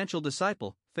 substantial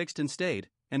disciple, fixed and stayed,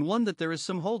 and one that there is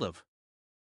some hold of.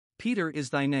 Peter is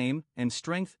thy name, and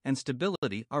strength and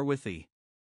stability are with thee.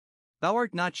 Thou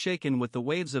art not shaken with the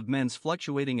waves of men's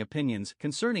fluctuating opinions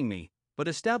concerning me, but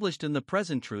established in the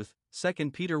present truth,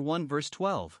 2 Peter 1 verse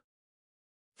 12.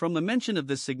 From the mention of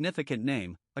this significant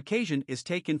name, occasion is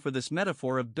taken for this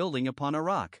metaphor of building upon a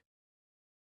rock.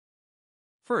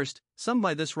 First, some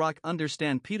by this rock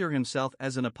understand Peter himself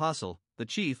as an apostle, the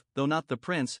chief, though not the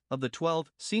prince, of the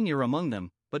 12, senior among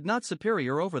them, but not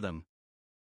superior over them.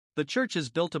 The church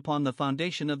is built upon the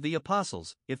foundation of the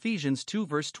apostles, Ephesians 2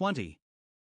 verse 20.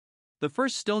 The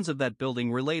first stones of that building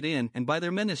were laid in and by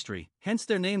their ministry, hence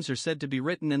their names are said to be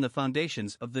written in the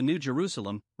foundations of the New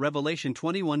Jerusalem, Revelation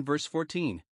 21 verse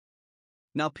 14.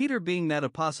 Now Peter, being that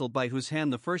apostle by whose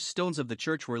hand the first stones of the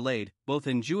church were laid, both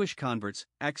in Jewish converts,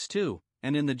 Acts 2,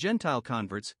 and in the Gentile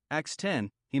converts, Acts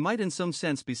 10, he might in some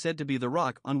sense be said to be the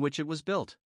rock on which it was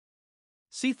built.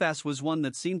 Cephas was one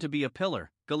that seemed to be a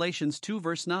pillar, Galatians 2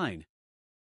 verse 9.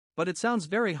 But it sounds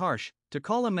very harsh to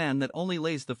call a man that only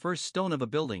lays the first stone of a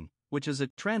building, which is a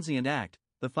transient act,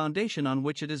 the foundation on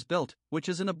which it is built, which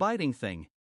is an abiding thing.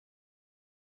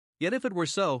 Yet if it were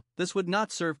so, this would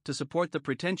not serve to support the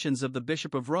pretensions of the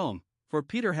Bishop of Rome, for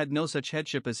Peter had no such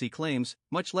headship as he claims,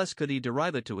 much less could he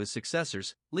derive it to his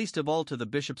successors, least of all to the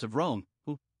bishops of Rome,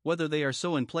 who, whether they are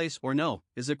so in place or no,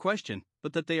 is a question,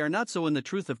 but that they are not so in the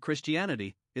truth of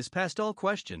Christianity, is past all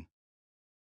question.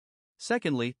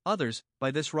 Secondly, others,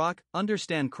 by this rock,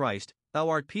 understand Christ, thou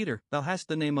art Peter, thou hast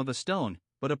the name of a stone,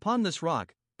 but upon this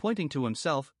rock, pointing to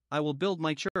himself, I will build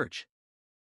my church.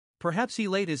 Perhaps he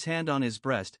laid his hand on his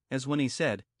breast, as when he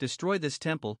said, destroy this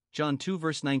temple, John 2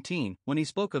 verse 19, when he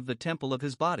spoke of the temple of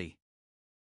his body.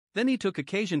 Then he took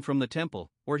occasion from the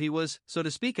temple, where he was, so to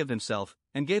speak of himself,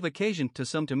 and gave occasion to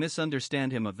some to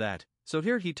misunderstand him of that. So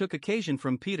here he took occasion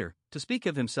from Peter, to speak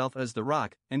of himself as the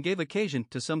rock, and gave occasion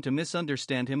to some to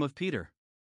misunderstand him of Peter.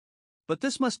 But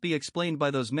this must be explained by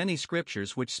those many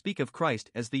scriptures which speak of Christ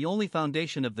as the only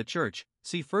foundation of the church.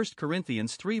 See 1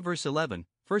 Corinthians 3 verse 11,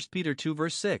 1 Peter 2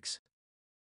 verse 6.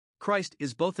 Christ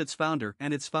is both its founder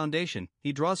and its foundation.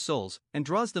 He draws souls, and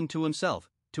draws them to himself.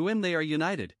 To him they are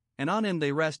united, and on him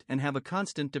they rest and have a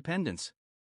constant dependence.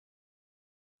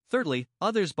 Thirdly,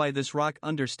 others by this rock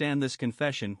understand this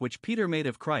confession which Peter made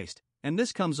of Christ, and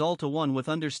this comes all to one with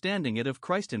understanding it of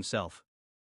Christ himself.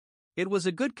 It was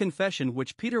a good confession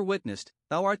which Peter witnessed,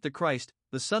 thou art the Christ,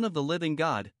 the Son of the living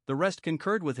God, the rest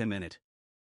concurred with him in it.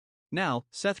 Now,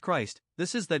 saith Christ,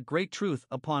 this is that great truth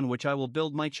upon which I will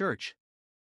build my church.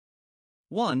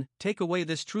 1. Take away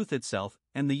this truth itself,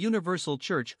 and the universal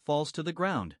church falls to the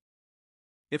ground.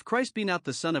 If Christ be not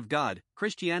the Son of God,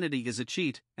 Christianity is a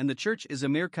cheat, and the church is a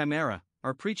mere chimera.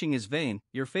 Our preaching is vain,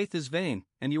 your faith is vain,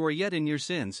 and you are yet in your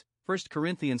sins. 1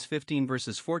 Corinthians 15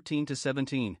 verses 14 to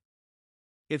 17.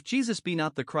 If Jesus be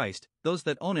not the Christ, those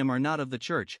that own him are not of the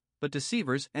church, but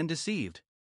deceivers and deceived.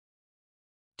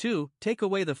 2. Take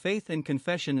away the faith and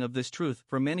confession of this truth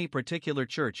from any particular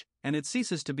church, and it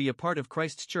ceases to be a part of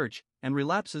Christ's church, and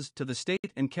relapses to the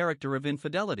state and character of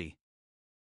infidelity.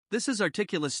 This is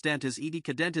articulus stantis edi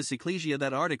cadentis ecclesia,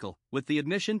 that article, with the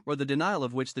admission or the denial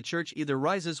of which the church either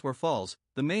rises or falls,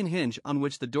 the main hinge on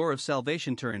which the door of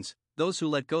salvation turns. Those who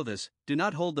let go this, do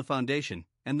not hold the foundation,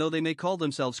 and though they may call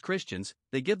themselves Christians,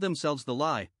 they give themselves the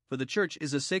lie, for the church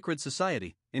is a sacred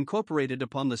society, incorporated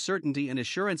upon the certainty and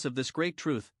assurance of this great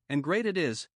truth, and great it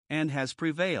is, and has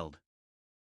prevailed.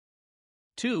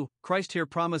 2. Christ here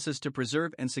promises to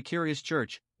preserve and secure his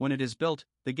church. When it is built,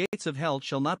 the gates of hell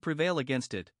shall not prevail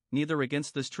against it, neither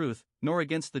against this truth, nor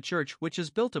against the church which is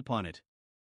built upon it.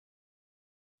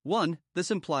 1.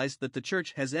 This implies that the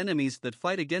church has enemies that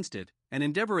fight against it, and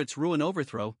endeavor its ruin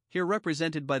overthrow, here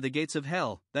represented by the gates of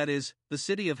hell, that is, the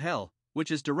city of hell,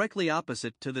 which is directly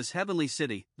opposite to this heavenly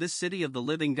city, this city of the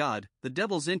living God, the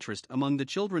devil's interest among the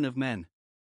children of men.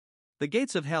 The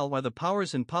gates of hell are the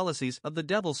powers and policies of the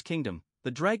devil's kingdom,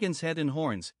 the dragon's head and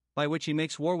horns, by which he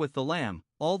makes war with the Lamb,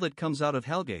 all that comes out of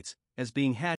hell gates, as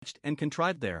being hatched and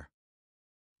contrived there.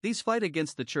 These fight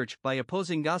against the church by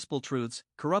opposing gospel truths,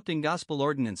 corrupting gospel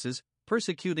ordinances,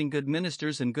 persecuting good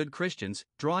ministers and good Christians,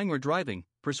 drawing or driving,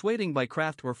 persuading by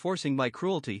craft or forcing by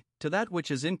cruelty, to that which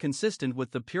is inconsistent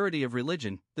with the purity of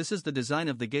religion. This is the design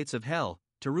of the gates of hell,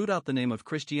 to root out the name of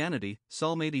Christianity,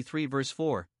 Psalm 83 verse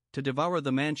 4, to devour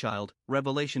the man-child,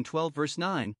 Revelation 12 verse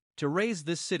 9, to raze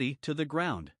this city to the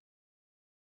ground.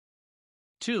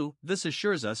 2. This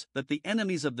assures us that the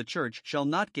enemies of the church shall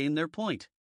not gain their point.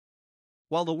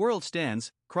 While the world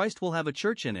stands, Christ will have a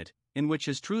church in it, in which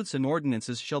his truths and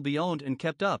ordinances shall be owned and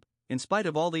kept up, in spite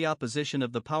of all the opposition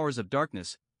of the powers of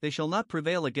darkness, they shall not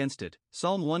prevail against it.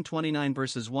 Psalm 129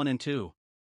 verses 1 and 2.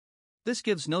 This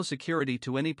gives no security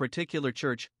to any particular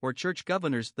church or church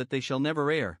governors that they shall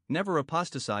never err, never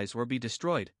apostatize or be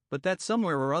destroyed, but that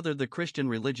somewhere or other the Christian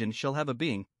religion shall have a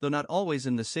being, though not always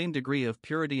in the same degree of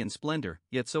purity and splendor,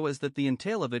 yet so as that the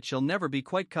entail of it shall never be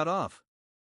quite cut off.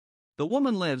 The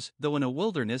woman lives, though in a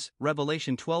wilderness,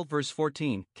 Revelation 12 verse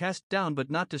 14, cast down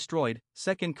but not destroyed,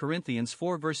 2 Corinthians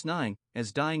 4 verse 9,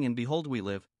 as dying and behold we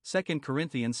live, 2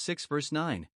 Corinthians 6 verse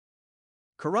 9.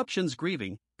 Corruptions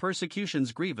grieving,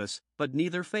 persecutions grievous, but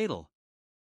neither fatal.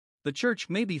 The church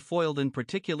may be foiled in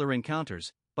particular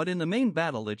encounters, but in the main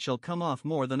battle it shall come off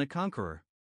more than a conqueror.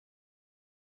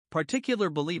 Particular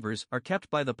believers are kept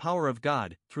by the power of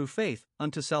God, through faith,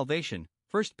 unto salvation,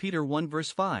 1 Peter 1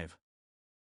 verse 5.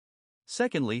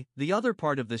 Secondly, the other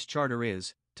part of this charter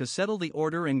is, to settle the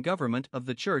order and government of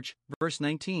the church, verse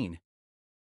 19.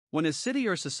 When a city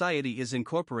or society is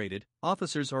incorporated,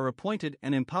 officers are appointed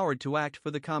and empowered to act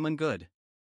for the common good.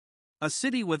 A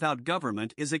city without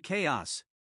government is a chaos.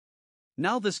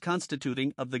 Now this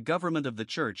constituting of the government of the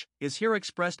church is here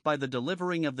expressed by the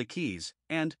delivering of the keys,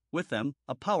 and, with them,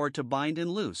 a power to bind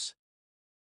and loose.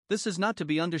 This is not to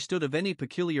be understood of any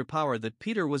peculiar power that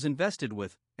Peter was invested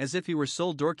with, as if he were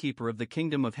sole doorkeeper of the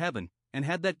kingdom of heaven, and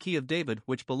had that key of David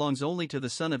which belongs only to the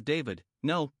son of David.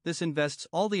 No, this invests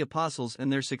all the apostles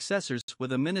and their successors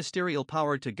with a ministerial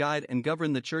power to guide and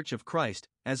govern the Church of Christ,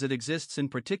 as it exists in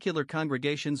particular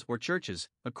congregations or churches,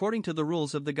 according to the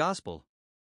rules of the gospel.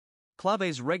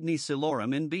 Claves regni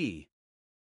silorum in B.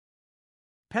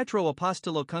 Petro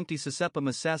apostolo cuncti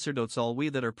suscepimus sacerdotes, all we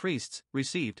that are priests,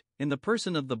 received, in the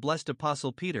person of the blessed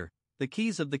apostle Peter, the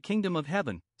keys of the kingdom of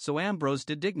heaven, so Ambrose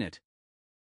did dignit.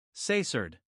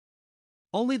 Caesard.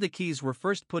 Only the keys were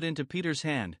first put into Peter's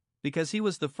hand, because he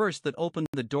was the first that opened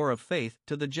the door of faith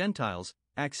to the Gentiles,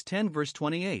 Acts 10 verse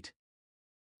 28.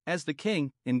 As the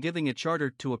king, in giving a charter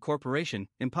to a corporation,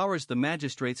 empowers the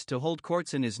magistrates to hold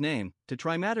courts in his name, to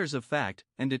try matters of fact,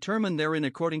 and determine therein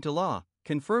according to law,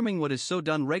 confirming what is so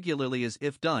done regularly as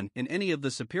if done in any of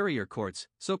the superior courts,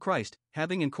 so Christ,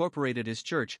 having incorporated his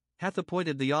church, hath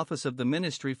appointed the office of the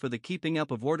ministry for the keeping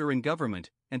up of order in government,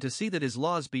 and to see that his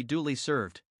laws be duly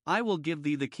served. I will give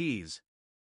thee the keys.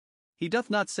 He doth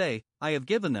not say, I have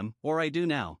given them, or I do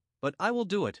now, but I will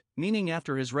do it, meaning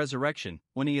after his resurrection,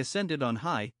 when he ascended on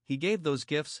high, he gave those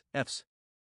gifts, Fs.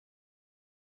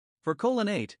 For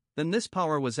 8, then this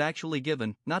power was actually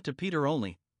given, not to Peter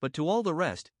only, but to all the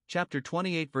rest, chapter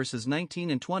 28 verses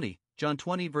 19 and 20, John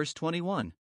 20 verse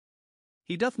 21.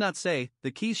 He doth not say,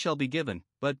 the keys shall be given,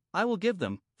 but, I will give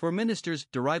them, for ministers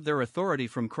derive their authority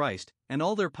from Christ, and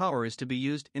all their power is to be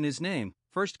used in his name,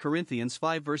 1 Corinthians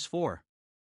 5 verse 4.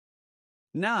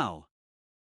 Now,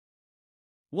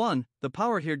 1. The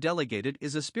power here delegated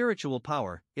is a spiritual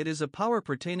power. It is a power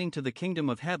pertaining to the kingdom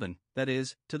of heaven, that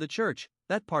is, to the church,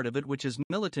 that part of it which is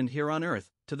militant here on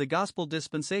earth, to the gospel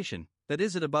dispensation, that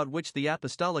is it about which the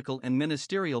apostolical and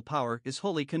ministerial power is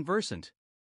wholly conversant.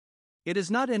 It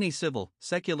is not any civil,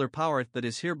 secular power that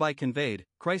is hereby conveyed.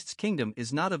 Christ's kingdom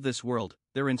is not of this world.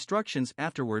 Their instructions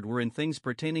afterward were in things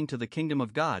pertaining to the kingdom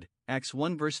of God, Acts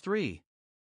 1 verse 3.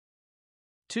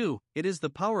 2. It is the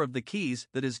power of the keys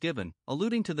that is given,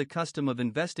 alluding to the custom of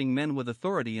investing men with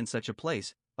authority in such a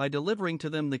place, by delivering to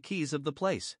them the keys of the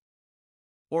place.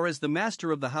 Or as the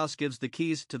master of the house gives the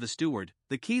keys to the steward,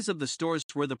 the keys of the stores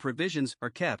where the provisions are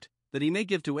kept, that he may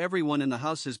give to every one in the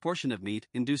house his portion of meat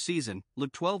in due season,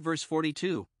 Luke 12 verse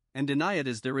 42, and deny it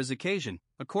as there is occasion,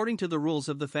 according to the rules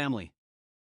of the family.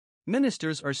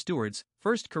 Ministers are stewards,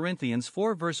 1 Corinthians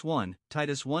 4 verse 1,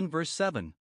 Titus 1 verse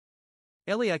 7.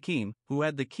 Eliakim, who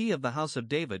had the key of the house of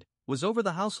David, was over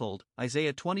the household,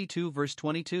 Isaiah 22 verse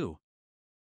 22.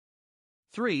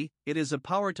 3. It is a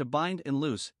power to bind and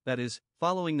loose, that is,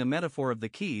 following the metaphor of the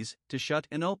keys, to shut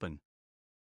and open.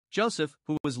 Joseph,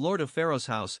 who was lord of Pharaoh's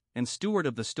house, and steward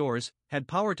of the stores, had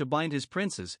power to bind his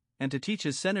princes, and to teach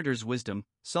his senators wisdom,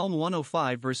 Psalm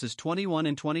 105 verses 21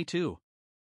 and 22.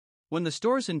 When the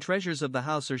stores and treasures of the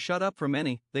house are shut up from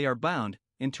any, they are bound.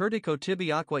 Interdico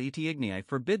tibi aqua et ignei,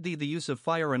 forbid thee the use of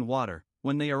fire and water.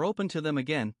 When they are opened to them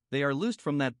again, they are loosed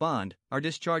from that bond, are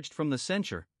discharged from the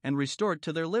censure, and restored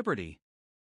to their liberty.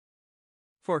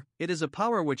 For, it is a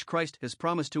power which Christ has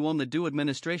promised to own the due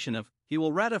administration of. He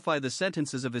will ratify the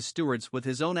sentences of his stewards with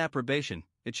his own approbation.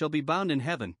 It shall be bound in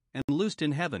heaven, and loosed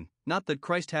in heaven, not that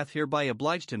Christ hath hereby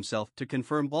obliged himself to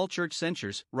confirm all church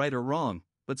censures, right or wrong,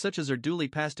 but such as are duly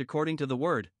passed according to the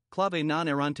word, clave non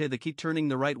errante, the keep turning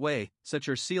the right way, such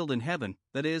are sealed in heaven,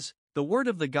 that is, the word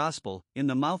of the gospel, in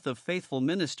the mouth of faithful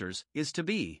ministers, is to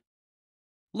be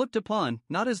looked upon,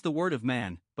 not as the word of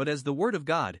man, but as the word of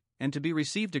God, and to be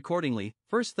received accordingly,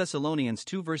 1 Thessalonians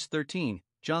 2 verse 13,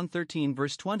 John 13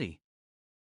 verse 20.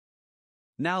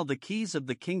 Now the keys of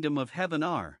the kingdom of heaven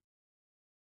are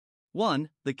 1.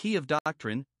 The key of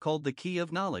doctrine, called the key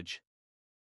of knowledge.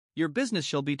 Your business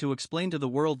shall be to explain to the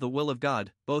world the will of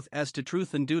God, both as to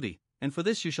truth and duty, and for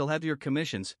this you shall have your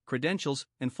commissions, credentials,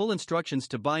 and full instructions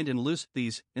to bind and loose.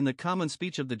 These, in the common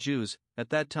speech of the Jews, at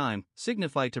that time,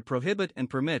 signify to prohibit and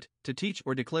permit. To teach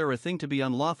or declare a thing to be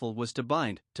unlawful was to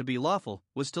bind, to be lawful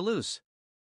was to loose.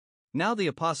 Now the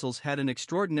apostles had an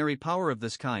extraordinary power of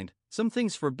this kind. Some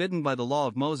things forbidden by the law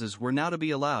of Moses were now to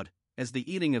be allowed, as the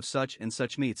eating of such and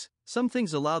such meats. Some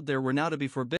things allowed there were now to be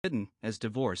forbidden, as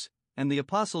divorce, and the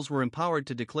apostles were empowered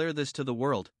to declare this to the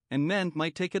world, and men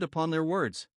might take it upon their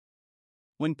words.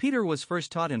 When Peter was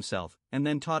first taught himself, and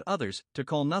then taught others, to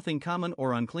call nothing common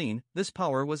or unclean, this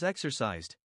power was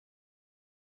exercised.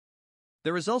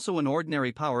 There is also an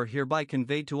ordinary power hereby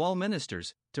conveyed to all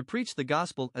ministers, to preach the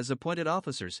gospel as appointed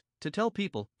officers, to tell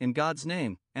people, in God's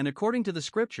name, and according to the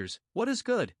Scriptures, what is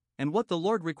good, and what the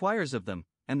Lord requires of them,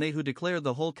 and they who declare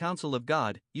the whole counsel of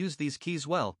God, use these keys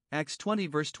well, Acts 20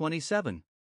 verse 27.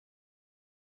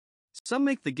 Some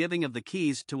make the giving of the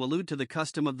keys to allude to the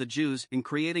custom of the Jews in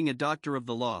creating a doctor of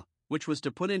the law, which was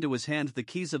to put into his hand the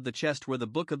keys of the chest where the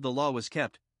book of the law was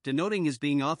kept, denoting his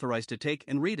being authorized to take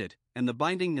and read it, and the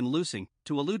binding and loosing,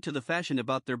 to allude to the fashion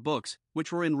about their books,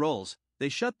 which were in rolls. They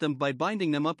shut them by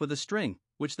binding them up with a string,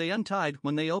 which they untied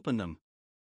when they opened them.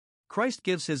 Christ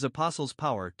gives his apostles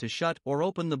power to shut or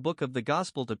open the book of the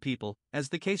gospel to people, as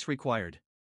the case required.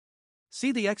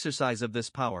 See the exercise of this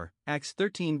power, Acts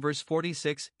 13 verse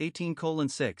 46,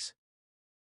 18:6.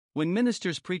 When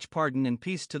ministers preach pardon and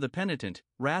peace to the penitent,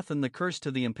 wrath and the curse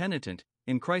to the impenitent,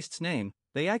 in Christ's name,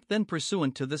 they act then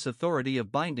pursuant to this authority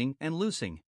of binding and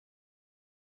loosing.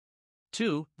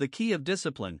 2. The key of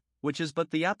discipline, which is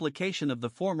but the application of the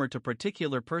former to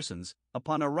particular persons,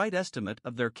 upon a right estimate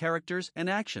of their characters and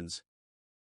actions.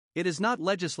 It is not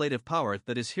legislative power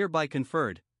that is hereby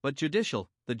conferred, but judicial.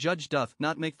 The judge doth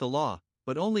not make the law,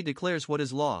 but only declares what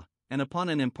is law, and upon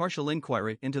an impartial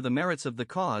inquiry into the merits of the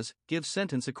cause, gives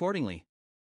sentence accordingly.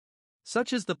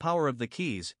 Such is the power of the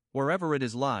keys, wherever it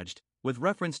is lodged, with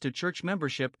reference to church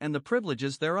membership and the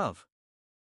privileges thereof.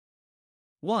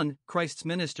 1. Christ's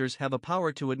ministers have a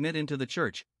power to admit into the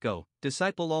church, go,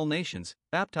 disciple all nations,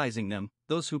 baptizing them,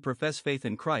 those who profess faith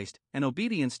in Christ, and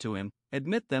obedience to him,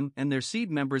 admit them and their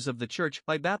seed members of the church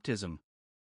by baptism.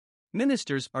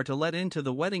 Ministers are to let into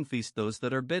the wedding feast those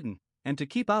that are bidden, and to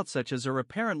keep out such as are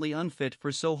apparently unfit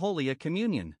for so holy a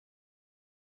communion.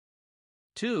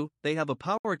 2. They have a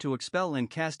power to expel and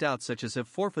cast out such as have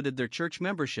forfeited their church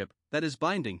membership, that is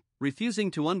binding,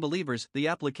 refusing to unbelievers the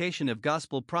application of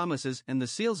gospel promises and the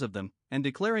seals of them, and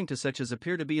declaring to such as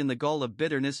appear to be in the gall of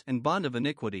bitterness and bond of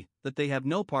iniquity, that they have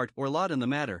no part or lot in the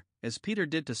matter, as Peter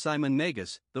did to Simon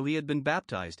Magus, though he had been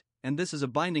baptized, and this is a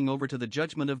binding over to the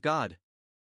judgment of God.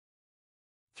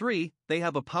 3. They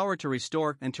have a power to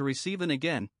restore and to receive in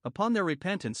again, upon their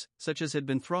repentance, such as had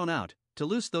been thrown out, to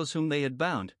loose those whom they had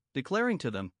bound, declaring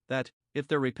to them, that, if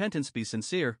their repentance be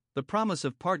sincere, the promise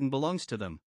of pardon belongs to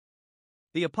them.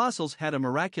 The apostles had a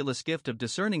miraculous gift of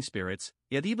discerning spirits,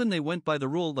 yet even they went by the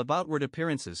rule of outward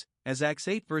appearances, as Acts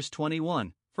 8 verse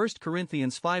 21, 1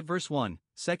 Corinthians 5 verse 1,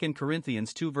 2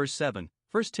 Corinthians 2 verse 7,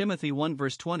 1 Timothy 1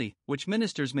 verse 20, which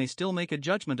ministers may still make a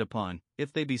judgment upon,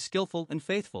 if they be skillful and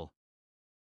faithful.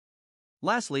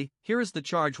 Lastly, here is the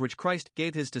charge which Christ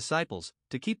gave his disciples,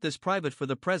 to keep this private for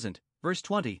the present. Verse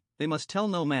 20, they must tell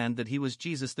no man that he was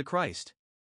Jesus the Christ.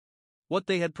 What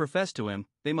they had professed to him,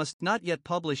 they must not yet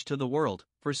publish to the world,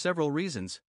 for several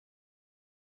reasons.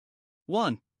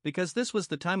 1. Because this was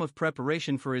the time of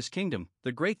preparation for his kingdom.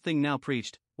 The great thing now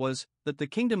preached was that the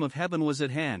kingdom of heaven was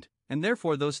at hand, and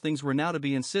therefore those things were now to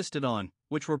be insisted on,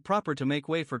 which were proper to make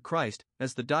way for Christ,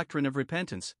 as the doctrine of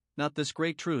repentance, not this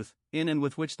great truth, in and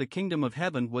with which the kingdom of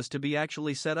heaven was to be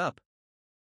actually set up.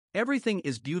 Everything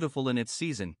is beautiful in its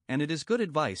season, and it is good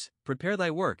advice, prepare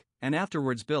thy work, and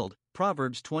afterwards build.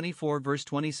 Proverbs 24 verse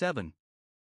 27.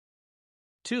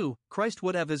 2. Christ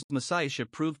would have his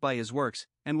messiahship proved by his works,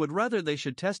 and would rather they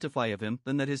should testify of him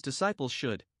than that his disciples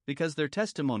should, because their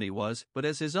testimony was but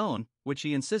as his own, which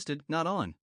he insisted not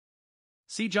on.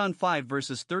 See John 5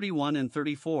 verses 31 and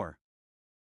 34.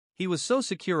 He was so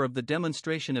secure of the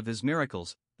demonstration of his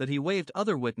miracles, that he waived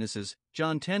other witnesses,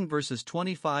 John 10 verses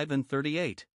 25 and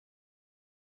 38.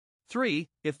 3.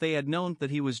 If they had known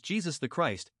that he was Jesus the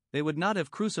Christ, they would not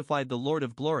have crucified the Lord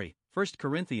of glory, 1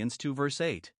 Corinthians 2 verse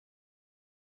 8.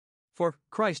 For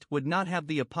Christ would not have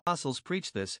the apostles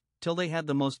preach this, till they had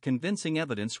the most convincing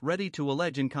evidence ready to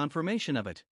allege in confirmation of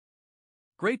it.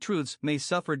 Great truths may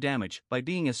suffer damage by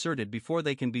being asserted before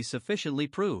they can be sufficiently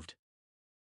proved.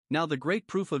 Now the great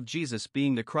proof of Jesus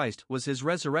being the Christ was his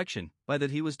resurrection, by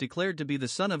that he was declared to be the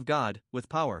Son of God, with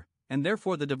power, and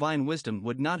therefore the divine wisdom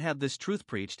would not have this truth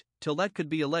preached, till that could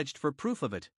be alleged for proof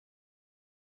of it.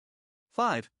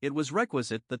 5. It was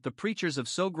requisite that the preachers of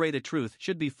so great a truth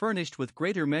should be furnished with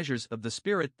greater measures of the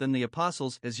Spirit than the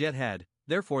apostles as yet had,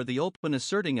 therefore the open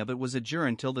asserting of it was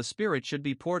adjourned till the Spirit should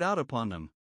be poured out upon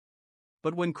them.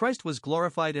 But when Christ was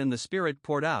glorified and the Spirit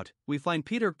poured out, we find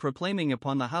Peter proclaiming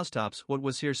upon the housetops what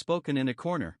was here spoken in a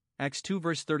corner, Acts 2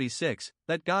 verse 36,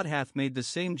 that God hath made the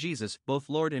same Jesus both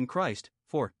Lord and Christ,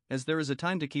 for, as there is a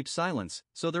time to keep silence,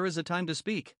 so there is a time to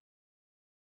speak.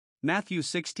 Matthew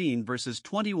 16 verses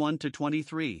 21 to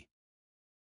 23.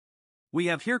 We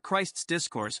have here Christ's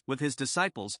discourse with his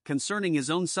disciples concerning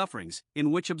his own sufferings, in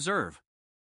which observe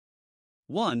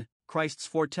 1. Christ's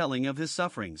foretelling of his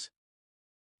sufferings.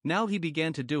 Now he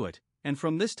began to do it, and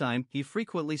from this time he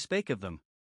frequently spake of them.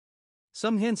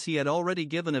 Some hints he had already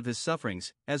given of his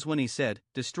sufferings, as when he said,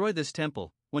 Destroy this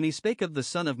temple, when he spake of the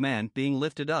Son of Man being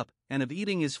lifted up, and of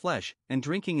eating his flesh, and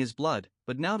drinking his blood,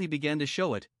 but now he began to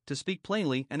show it, to speak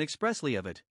plainly and expressly of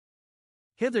it.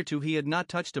 Hitherto he had not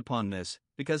touched upon this,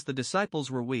 because the disciples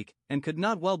were weak, and could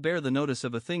not well bear the notice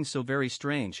of a thing so very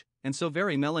strange, and so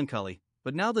very melancholy,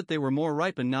 but now that they were more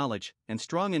ripe in knowledge and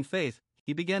strong in faith,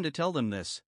 he began to tell them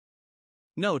this.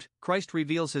 Note, Christ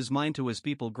reveals his mind to his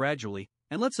people gradually,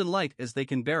 and lets in light as they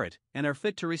can bear it, and are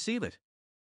fit to receive it.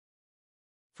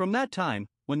 From that time,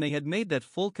 when they had made that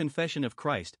full confession of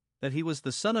Christ, that he was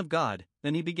the Son of God,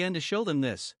 then he began to show them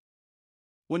this.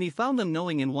 When he found them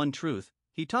knowing in one truth,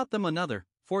 he taught them another,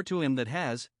 for to him that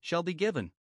has, shall be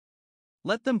given.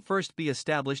 Let them first be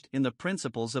established in the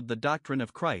principles of the doctrine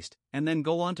of Christ, and then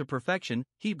go on to perfection,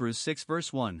 Hebrews 6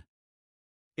 verse 1.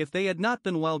 If they had not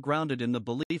been well grounded in the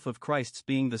belief of Christ's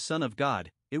being the Son of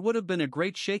God, it would have been a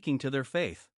great shaking to their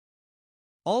faith.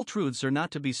 All truths are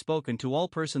not to be spoken to all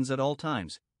persons at all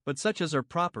times, but such as are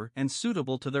proper and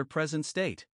suitable to their present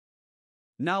state.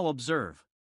 Now observe.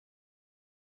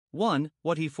 1.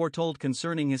 What he foretold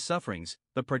concerning his sufferings,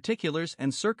 the particulars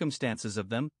and circumstances of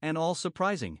them, and all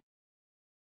surprising.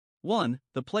 1.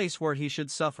 The place where he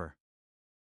should suffer.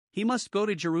 He must go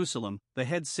to Jerusalem, the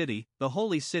head city, the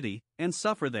holy city, and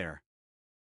suffer there.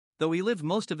 Though he lived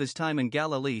most of his time in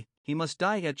Galilee, he must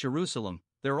die at Jerusalem.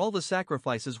 There all the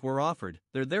sacrifices were offered,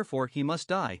 there therefore he must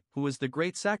die, who is the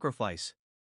great sacrifice.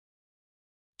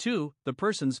 2. The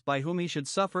persons by whom he should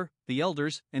suffer, the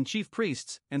elders, and chief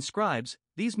priests, and scribes,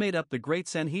 these made up the great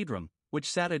Sanhedrim, which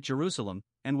sat at Jerusalem,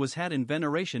 and was had in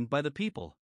veneration by the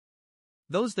people.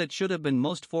 Those that should have been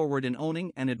most forward in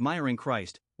owning and admiring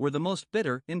Christ, were the most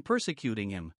bitter in persecuting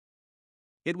him.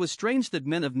 It was strange that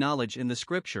men of knowledge in the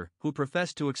Scripture, who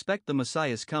professed to expect the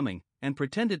Messiah's coming, and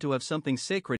pretended to have something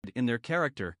sacred in their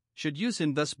character, should use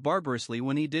him thus barbarously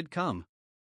when he did come.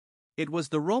 It was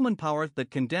the Roman power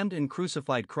that condemned and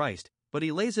crucified Christ, but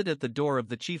he lays it at the door of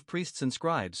the chief priests and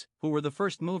scribes, who were the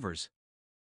first movers.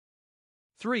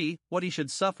 3. What he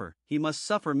should suffer, he must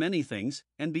suffer many things,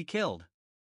 and be killed.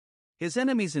 His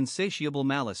enemies' insatiable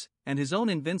malice, and his own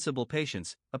invincible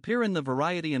patience, appear in the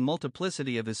variety and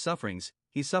multiplicity of his sufferings.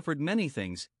 He suffered many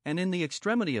things, and in the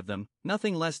extremity of them,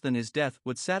 nothing less than his death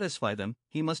would satisfy them,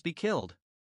 he must be killed.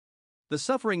 The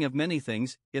suffering of many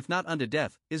things, if not unto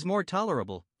death, is more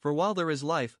tolerable, for while there is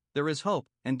life, there is hope,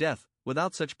 and death,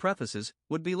 without such prefaces,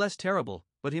 would be less terrible,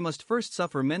 but he must first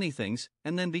suffer many things,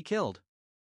 and then be killed.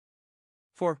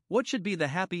 For, what should be the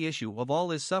happy issue of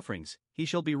all his sufferings? He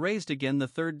shall be raised again the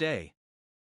third day.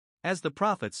 As the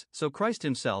prophets, so Christ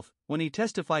himself, when he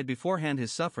testified beforehand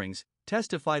his sufferings,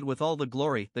 testified with all the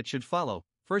glory that should follow,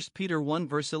 1 Peter 1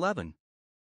 verse 11.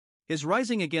 His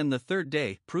rising again the third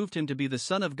day proved him to be the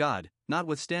Son of God,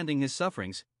 notwithstanding his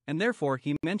sufferings, and therefore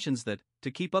he mentions that,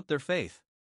 to keep up their faith.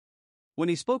 When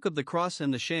he spoke of the cross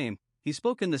and the shame, he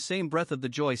spoke in the same breath of the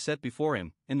joy set before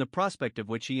him, in the prospect of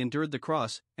which he endured the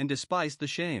cross, and despised the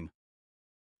shame.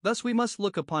 Thus we must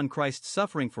look upon Christ's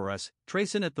suffering for us,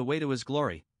 trace in it the way to his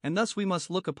glory, and thus we must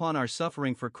look upon our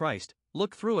suffering for Christ,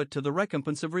 look through it to the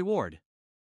recompense of reward.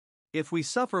 If we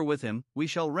suffer with him, we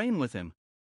shall reign with him.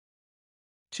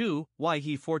 2. Why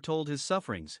he foretold his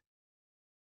sufferings.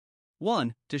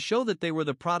 1. To show that they were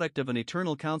the product of an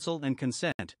eternal counsel and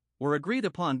consent, were agreed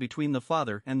upon between the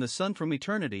Father and the Son from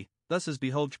eternity, thus as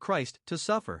behoved Christ to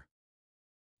suffer.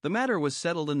 The matter was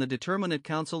settled in the determinate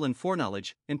counsel and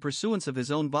foreknowledge, in pursuance of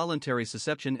his own voluntary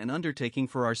susception and undertaking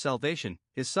for our salvation.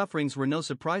 His sufferings were no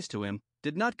surprise to him,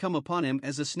 did not come upon him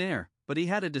as a snare, but he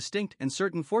had a distinct and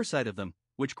certain foresight of them,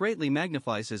 which greatly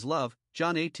magnifies his love,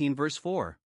 John 18 verse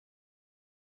 4.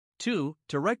 2.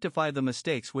 To rectify the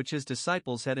mistakes which his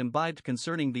disciples had imbibed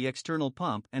concerning the external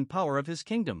pomp and power of his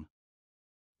kingdom.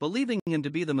 Believing him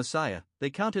to be the Messiah, they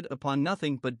counted upon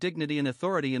nothing but dignity and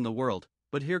authority in the world,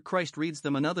 but here Christ reads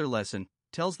them another lesson,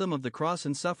 tells them of the cross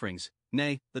and sufferings,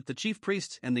 nay, that the chief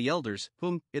priests and the elders,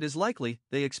 whom, it is likely,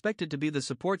 they expected to be the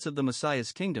supports of the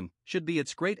Messiah's kingdom, should be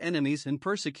its great enemies and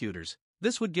persecutors.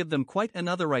 This would give them quite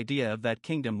another idea of that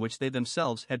kingdom which they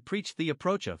themselves had preached the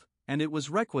approach of, and it was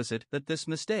requisite that this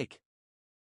mistake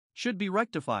should be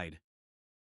rectified.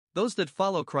 Those that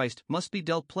follow Christ must be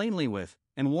dealt plainly with,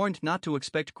 and warned not to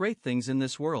expect great things in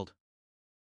this world.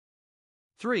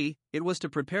 3. It was to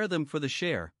prepare them for the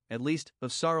share, at least,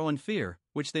 of sorrow and fear,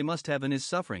 which they must have in his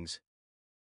sufferings.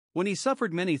 When he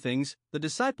suffered many things, the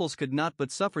disciples could not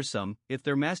but suffer some. If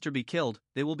their master be killed,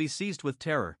 they will be seized with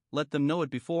terror. Let them know it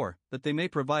before, that they may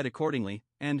provide accordingly,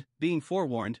 and, being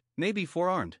forewarned, may be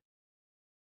forearmed.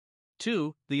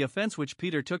 2. The offense which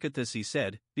Peter took at this he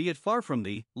said, Be it far from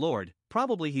thee, Lord.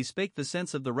 Probably he spake the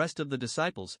sense of the rest of the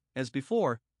disciples, as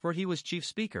before, for he was chief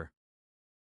speaker.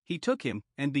 He took him,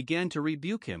 and began to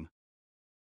rebuke him.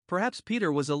 Perhaps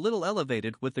Peter was a little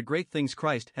elevated with the great things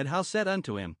Christ had how said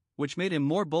unto him, which made him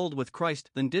more bold with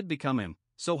Christ than did become him.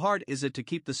 So hard is it to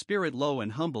keep the spirit low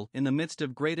and humble in the midst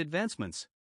of great advancements.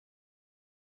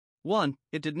 1.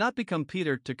 It did not become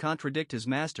Peter to contradict his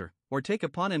master, or take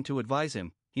upon him to advise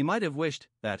him. He might have wished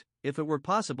that, if it were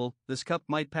possible, this cup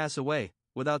might pass away,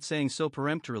 without saying so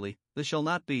peremptorily, "This shall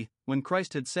not be," when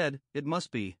Christ had said, "It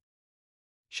must be."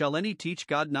 Shall any teach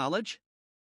God knowledge?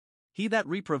 He that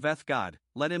reproveth God,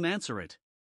 let him answer it.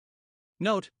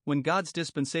 Note, when God's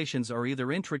dispensations are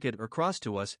either intricate or cross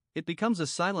to us, it becomes a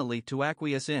silently to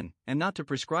acquiesce in, and not to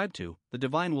prescribe to, the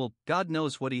divine will. God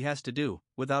knows what he has to do,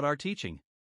 without our teaching.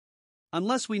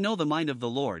 Unless we know the mind of the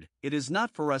Lord, it is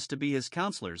not for us to be his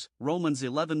counselors. Romans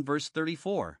 11 verse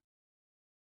 34.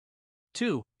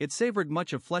 2. It savored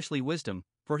much of fleshly wisdom,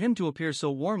 for him to appear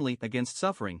so warmly against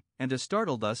suffering, and to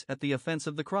startle thus at the offense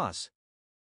of the cross.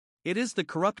 It is the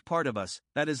corrupt part of us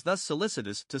that is thus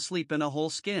solicitous to sleep in a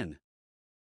whole skin.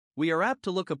 We are apt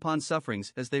to look upon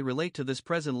sufferings as they relate to this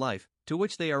present life, to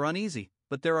which they are uneasy,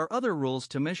 but there are other rules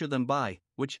to measure them by,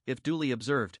 which, if duly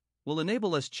observed, will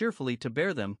enable us cheerfully to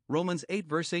bear them. Romans 8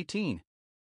 verse 18.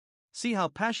 See how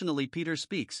passionately Peter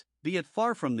speaks, "Be it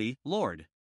far from thee, Lord.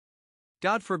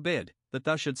 God forbid that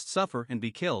thou shouldst suffer and be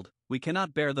killed, we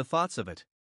cannot bear the thoughts of it.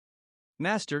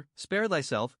 Master, spare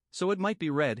thyself," so it might be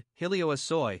read, "Hilio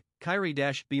soi, Kyrie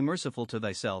be merciful to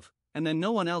thyself, and then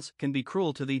no one else can be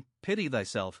cruel to thee, pity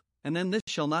thyself, and then this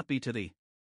shall not be to thee."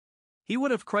 He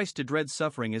would have Christ to dread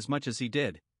suffering as much as he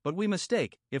did, but we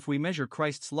mistake if we measure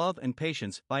Christ's love and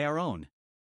patience by our own.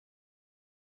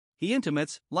 He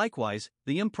intimates, likewise,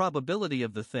 the improbability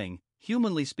of the thing.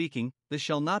 Humanly speaking, "This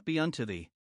shall not be unto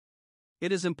thee."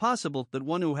 It is impossible that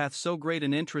one who hath so great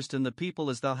an interest in the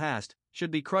people as thou hast, should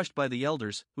be crushed by the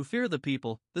elders, who fear the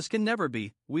people. This can never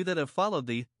be. We that have followed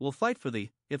thee, will fight for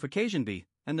thee, if occasion be,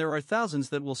 and there are thousands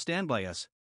that will stand by us.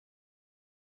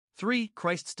 3.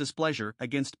 Christ's displeasure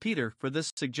against Peter for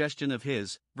this suggestion of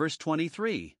his, verse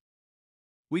 23.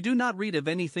 We do not read of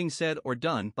anything said or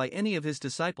done by any of his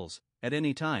disciples, at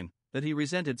any time, that he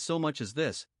resented so much as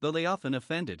this, though they often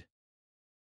offended.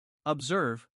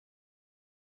 Observe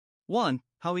 1.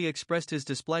 How he expressed his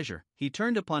displeasure. He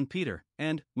turned upon Peter,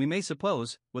 and, we may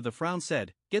suppose, with a frown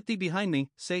said, "Get thee behind me,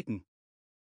 Satan."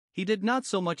 He did not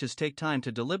so much as take time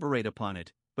to deliberate upon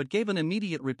it, but gave an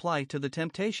immediate reply to the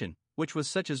temptation, which was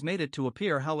such as made it to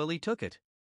appear how ill he took it.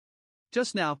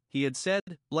 Just now, he had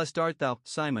said, "Blessed art thou,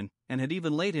 Simon," and had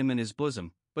even laid him in his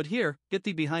bosom, but here, "Get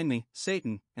thee behind me,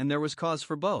 Satan," and there was cause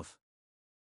for both.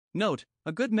 Note,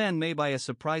 a good man may by a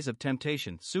surprise of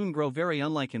temptation soon grow very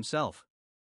unlike himself.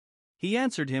 He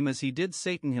answered him as he did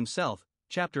Satan himself,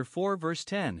 chapter 4 verse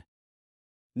 10.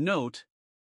 Note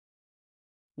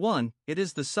 1. It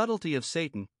is the subtlety of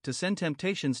Satan to send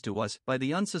temptations to us by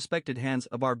the unsuspected hands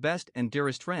of our best and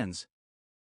dearest friends.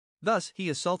 Thus he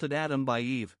assaulted Adam by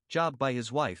Eve, Job by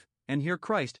his wife, and here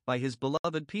Christ by his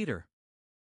beloved Peter.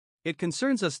 It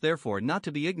concerns us therefore not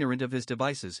to be ignorant of his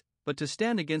devices, but to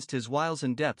stand against his wiles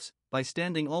and depths, by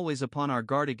standing always upon our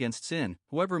guard against sin,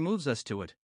 whoever moves us to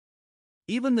it.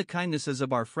 Even the kindnesses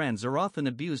of our friends are often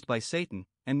abused by Satan,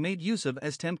 and made use of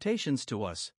as temptations to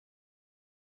us.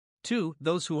 2.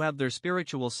 Those who have their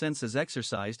spiritual senses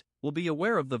exercised, will be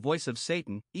aware of the voice of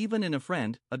Satan, even in a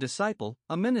friend, a disciple,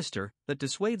 a minister, that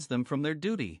dissuades them from their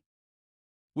duty.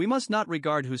 We must not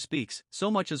regard who speaks,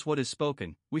 so much as what is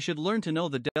spoken. We should learn to know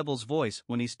the devil's voice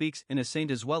when he speaks in a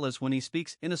saint as well as when he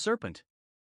speaks in a serpent.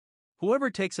 Whoever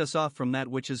takes us off from that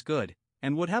which is good,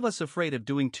 and would have us afraid of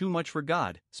doing too much for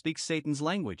God, speaks Satan's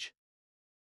language.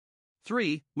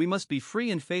 3. We must be free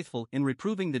and faithful in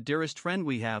reproving the dearest friend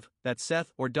we have, that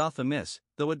saith or doth amiss,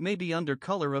 though it may be under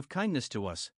color of kindness to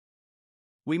us.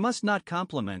 We must not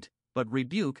compliment, but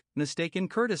rebuke, mistaken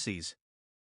courtesies.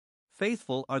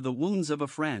 Faithful are the wounds of a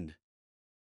friend.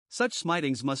 Such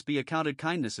smitings must be accounted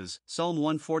kindnesses. Psalm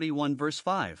 141 verse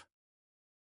 5.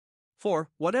 4.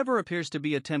 Whatever appears to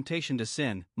be a temptation to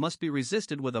sin, must be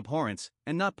resisted with abhorrence,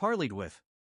 and not parleyed with.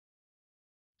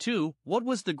 2. What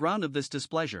was the ground of this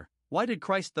displeasure? Why did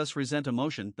Christ thus resent a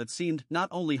motion that seemed not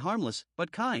only harmless,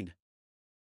 but kind?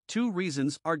 2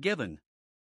 reasons are given.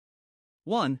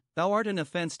 1. Thou art an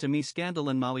offense to me, scandal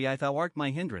and maui, thou art my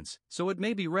hindrance, so it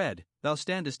may be read, thou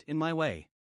standest in my way.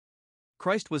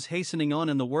 Christ was hastening on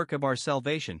in the work of our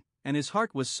salvation, and his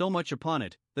heart was so much upon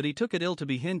it, that he took it ill to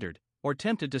be hindered, or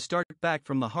tempted to start back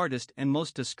from the hardest and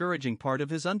most discouraging part of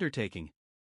his undertaking.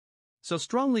 So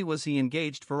strongly was he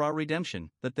engaged for our redemption,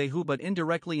 that they who but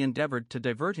indirectly endeavored to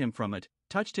divert him from it,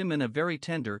 touched him in a very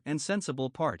tender and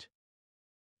sensible part.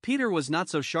 Peter was not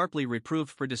so sharply reproved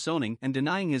for disowning and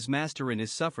denying his master in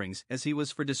his sufferings as he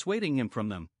was for dissuading him from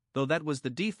them, though that was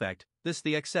the defect, this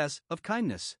the excess, of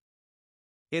kindness.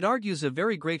 It argues a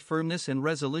very great firmness and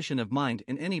resolution of mind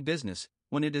in any business,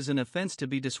 when it is an offense to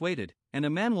be dissuaded, and a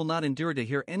man will not endure to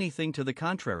hear anything to the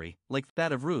contrary, like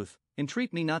that of Ruth,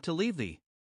 entreat me not to leave thee.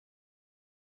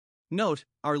 Note,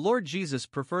 our Lord Jesus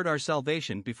preferred our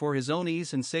salvation before his own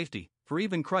ease and safety, for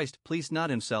even Christ pleased not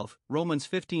himself. Romans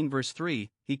 15 verse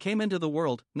 3, he came into the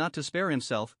world not to spare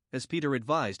himself, as Peter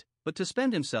advised, but to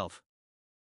spend himself.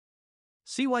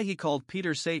 See why he called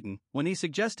Peter Satan when he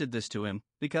suggested this to him,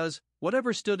 because,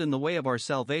 whatever stood in the way of our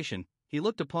salvation, he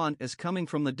looked upon as coming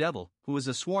from the devil, who is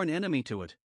a sworn enemy to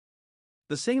it.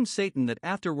 The same Satan that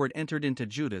afterward entered into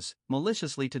Judas,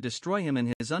 maliciously to destroy him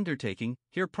in his undertaking,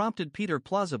 here prompted Peter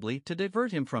plausibly to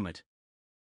divert him from it.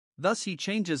 Thus he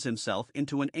changes himself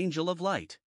into an angel of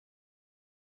light.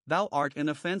 Thou art an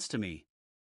offense to me.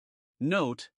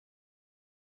 Note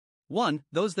 1.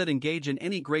 Those that engage in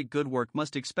any great good work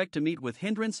must expect to meet with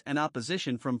hindrance and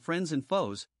opposition from friends and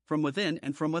foes, from within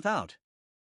and from without.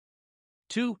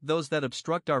 2. Those that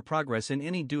obstruct our progress in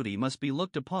any duty must be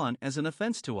looked upon as an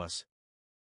offense to us.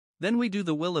 Then we do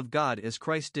the will of God as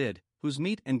Christ did, whose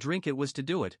meat and drink it was to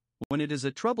do it, when it is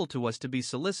a trouble to us to be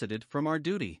solicited from our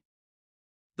duty.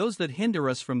 Those that hinder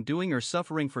us from doing or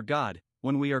suffering for God,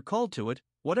 when we are called to it,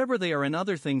 whatever they are in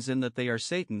other things in that they are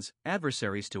Satan's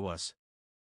adversaries to us.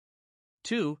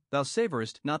 2. Thou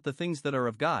savorest not the things that are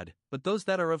of God, but those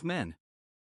that are of men.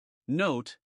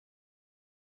 Note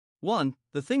 1.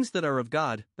 The things that are of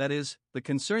God, that is, the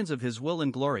concerns of his will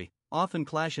and glory, often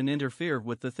clash and interfere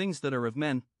with the things that are of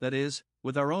men, that is,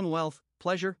 with our own wealth,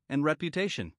 pleasure, and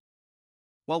reputation.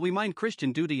 While we mind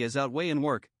Christian duty as outweigh in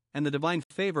work, and the divine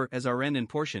favor as our end and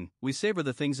portion, we savor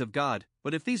the things of God,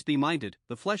 but if these be minded,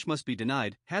 the flesh must be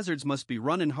denied, hazards must be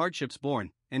run and hardships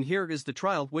borne, and here is the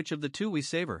trial which of the two we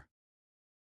savor.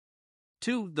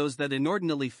 2. Those that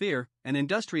inordinately fear, and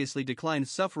industriously decline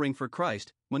suffering for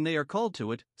Christ, when they are called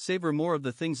to it, savor more of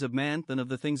the things of man than of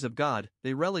the things of God,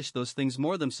 they relish those things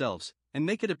more themselves, and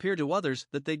make it appear to others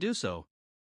that they do so.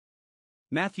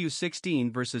 Matthew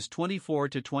 16 verses 24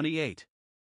 to 28.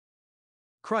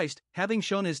 Christ, having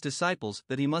shown his disciples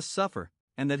that he must suffer,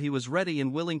 and that he was ready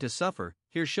and willing to suffer,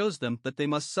 here shows them that they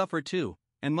must suffer too,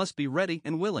 and must be ready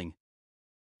and willing.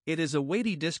 It is a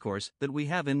weighty discourse that we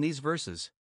have in these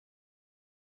verses.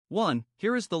 1.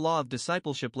 Here is the law of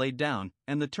discipleship laid down,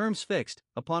 and the terms fixed,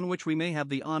 upon which we may have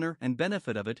the honor and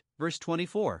benefit of it. Verse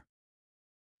 24.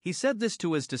 He said this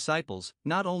to his disciples,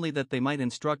 not only that they might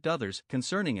instruct others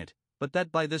concerning it, but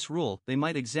that by this rule they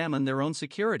might examine their own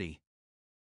security.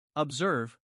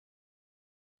 Observe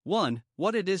 1.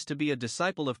 What it is to be a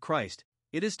disciple of Christ,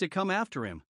 it is to come after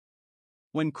him.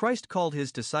 When Christ called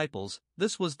his disciples,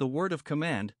 this was the word of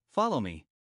command, follow me.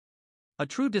 A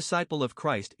true disciple of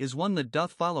Christ is one that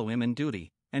doth follow him in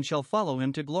duty, and shall follow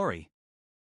him to glory.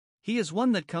 He is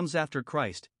one that comes after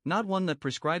Christ, not one that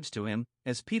prescribes to him,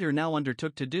 as Peter now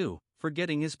undertook to do,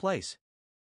 forgetting his place.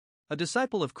 A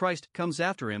disciple of Christ comes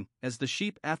after him, as the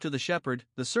sheep after the shepherd,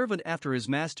 the servant after his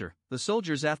master, the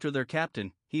soldiers after their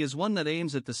captain. He is one that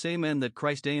aims at the same end that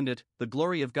Christ aimed at, the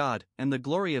glory of God, and the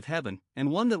glory of heaven, and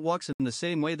one that walks in the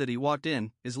same way that he walked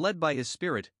in, is led by his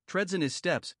Spirit, treads in his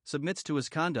steps, submits to his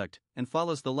conduct, and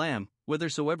follows the Lamb,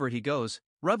 whithersoever he goes.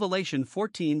 Revelation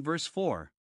 14 verse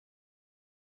 4.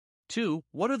 2.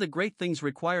 What are the great things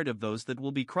required of those that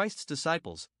will be Christ's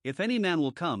disciples? If any man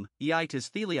will come, tis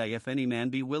theliai, if any man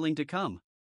be willing to come.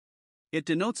 It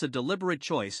denotes a deliberate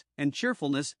choice, and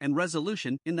cheerfulness and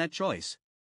resolution in that choice.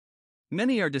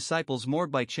 Many are disciples more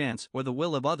by chance or the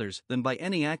will of others than by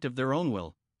any act of their own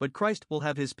will, but Christ will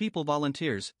have his people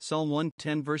volunteers. Psalm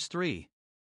 110 verse 3.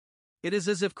 It is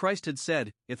as if Christ had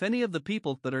said, if any of the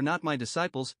people that are not my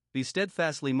disciples be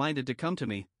steadfastly minded to come to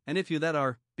me, and if you that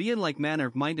are, be in like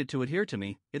manner minded to adhere to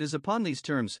me, it is upon these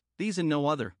terms, these and no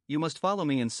other, you must follow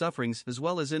me in sufferings as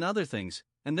well as in other things,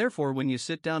 and therefore when you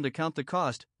sit down to count the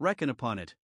cost, reckon upon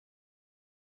it.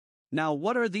 Now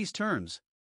what are these terms?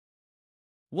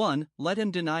 1. Let him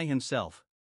deny himself.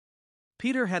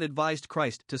 Peter had advised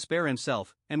Christ to spare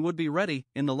himself, and would be ready,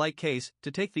 in the like case, to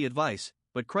take the advice,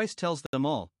 but Christ tells them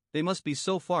all, they must be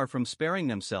so far from sparing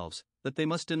themselves, that they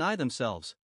must deny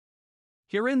themselves.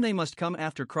 Herein they must come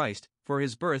after Christ, for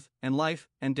his birth, and life,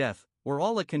 and death, were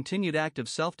all a continued act of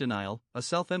self-denial, a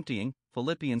self-emptying,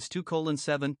 Philippians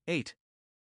 2:7, 8.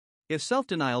 If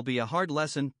self-denial be a hard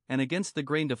lesson, and against the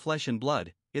grain of flesh and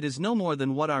blood, it is no more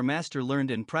than what our Master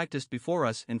learned and practiced before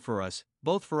us and for us,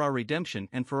 both for our redemption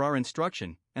and for our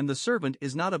instruction, and the servant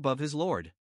is not above his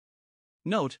Lord.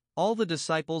 Note, all the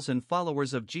disciples and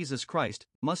followers of Jesus Christ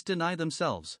must deny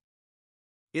themselves.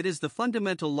 It is the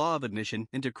fundamental law of admission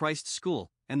into Christ's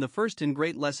school, and the first and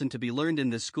great lesson to be learned in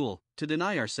this school, to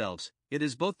deny ourselves, it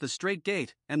is both the straight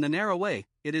gate and the narrow way.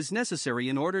 It is necessary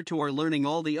in order to our learning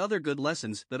all the other good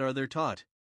lessons that are there taught.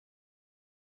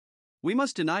 We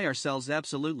must deny ourselves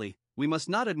absolutely. We must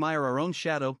not admire our own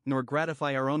shadow, nor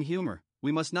gratify our own humor.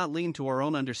 We must not lean to our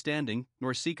own understanding,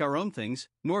 nor seek our own things,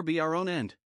 nor be our own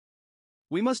end.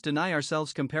 We must deny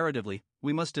ourselves comparatively.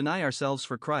 We must deny ourselves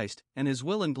for Christ, and His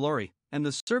will and glory, and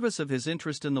the service of His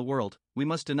interest in the world. We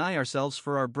must deny ourselves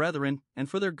for our brethren, and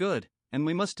for their good, and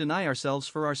we must deny ourselves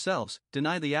for ourselves,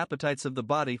 deny the appetites of the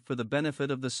body for the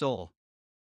benefit of the soul.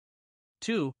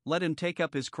 2. Let him take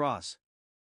up his cross.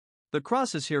 The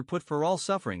cross is here put for all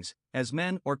sufferings, as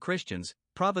men or Christians,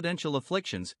 providential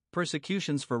afflictions,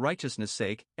 persecutions for righteousness'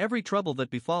 sake, every trouble that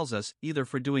befalls us, either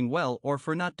for doing well or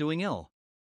for not doing ill.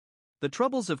 The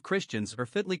troubles of Christians are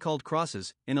fitly called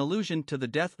crosses, in allusion to the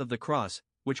death of the cross,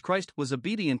 which Christ was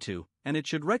obedient to, and it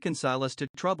should reconcile us to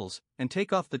troubles, and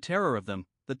take off the terror of them,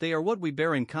 that they are what we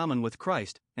bear in common with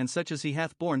Christ, and such as He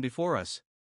hath borne before us.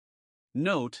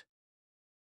 Note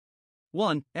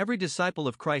 1. Every disciple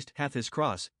of Christ hath his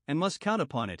cross, and must count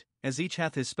upon it, as each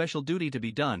hath his special duty to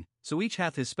be done, so each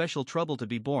hath his special trouble to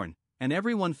be borne, and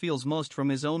every one feels most from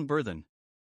his own burthen.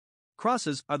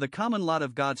 Crosses are the common lot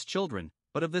of God's children,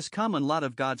 but of this common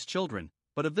lot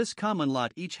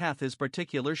each hath his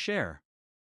particular share.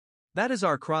 That is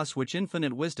our cross which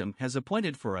infinite wisdom has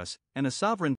appointed for us, and a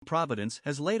sovereign providence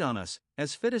has laid on us,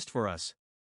 as fittest for us.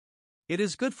 It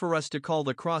is good for us to call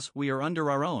the cross we are under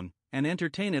our own, and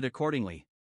entertain it accordingly.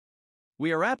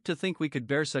 We are apt to think we could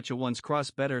bear such a one's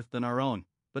cross better than our own,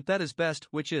 but that is best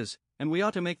which is, and we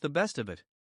ought to make the best of it.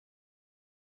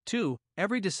 2.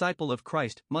 Every disciple of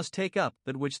Christ must take up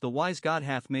that which the wise God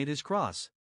hath made his cross.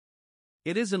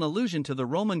 It is an allusion to the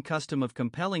Roman custom of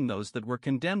compelling those that were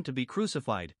condemned to be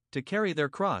crucified, to carry their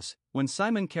cross. When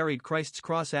Simon carried Christ's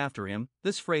cross after him,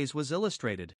 this phrase was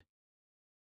illustrated.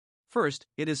 First,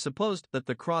 it is supposed that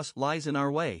the cross lies in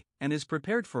our way, and is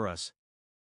prepared for us.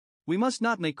 We must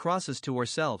not make crosses to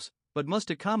ourselves, but must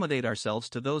accommodate ourselves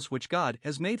to those which God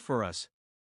has made for us.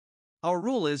 Our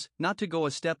rule is, not to go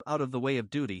a step out of the way of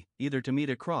duty, either to meet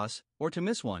a cross, or to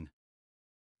miss one.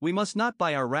 We must not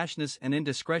by our rashness and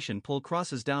indiscretion pull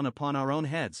crosses down upon our own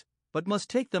heads, but must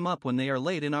take them up when they are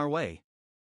laid in our way.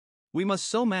 We must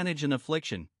so manage an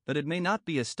affliction, that it may not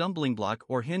be a stumbling block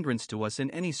or hindrance to us in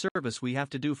any service we have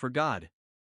to do for God.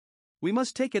 We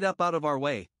must take it up out of our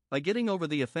way, by getting over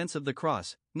the offense of the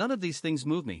cross. None of these things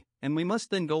move me, and we must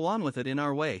then go on with it in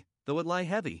our way, though it lie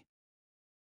heavy.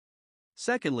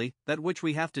 Secondly, that which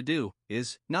we have to do,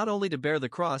 is, not only to bear the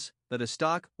cross, that a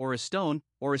stock, or a stone,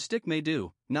 or a stick may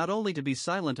do, not only to be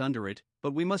silent under it,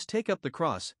 but we must take up the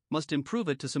cross, must improve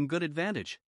it to some good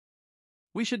advantage.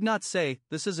 We should not say,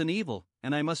 this is an evil,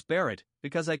 and I must bear it,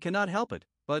 because I cannot help it,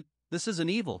 but, this is an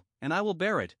evil, and I will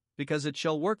bear it, because it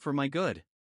shall work for my good.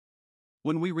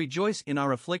 When we rejoice in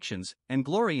our afflictions, and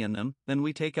glory in them, then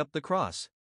we take up the cross.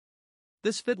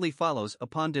 This fitly follows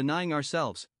upon denying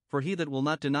ourselves, for he that will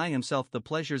not deny himself the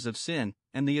pleasures of sin,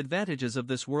 and the advantages of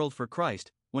this world for Christ,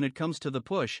 when it comes to the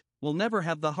push, will never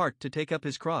have the heart to take up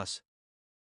his cross.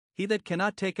 He that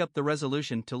cannot take up the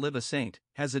resolution to live a saint,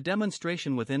 has a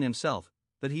demonstration within himself,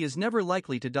 that he is never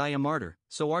likely to die a martyr,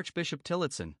 so Archbishop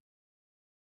Tillotson.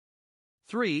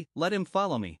 3. Let him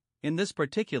follow me, in this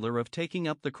particular of taking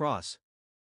up the cross.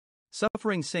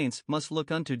 Suffering saints must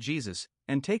look unto Jesus,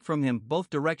 and take from him both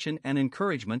direction and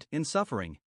encouragement in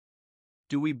suffering.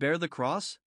 Do we bear the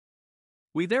cross?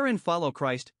 We therein follow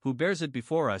Christ, who bears it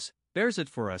before us, bears it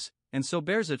for us, and so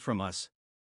bears it from us.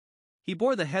 He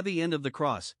bore the heavy end of the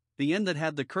cross, the end that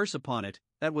had the curse upon it,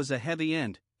 that was a heavy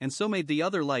end, and so made the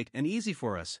other light and easy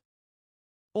for us.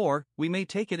 Or, we may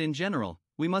take it in general,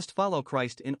 we must follow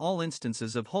Christ in all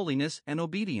instances of holiness and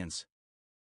obedience.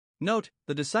 Note,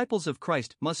 the disciples of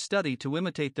Christ must study to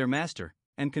imitate their Master,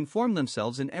 and conform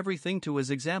themselves in everything to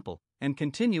his example, and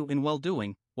continue in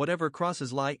well-doing, whatever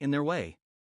crosses lie in their way.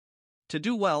 To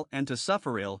do well and to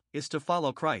suffer ill is to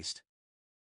follow Christ.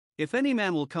 If any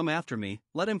man will come after me,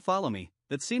 let him follow me.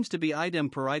 That seems to be idem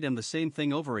per idem the same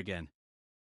thing over again.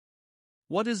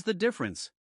 What is the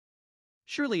difference?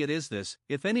 Surely it is this: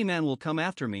 if any man will come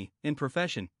after me, in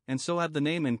profession, and so have the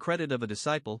name and credit of a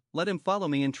disciple, let him follow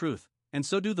me in truth, and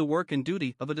so do the work and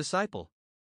duty of a disciple.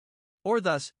 Or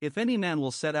thus, if any man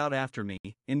will set out after me,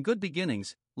 in good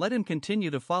beginnings, let him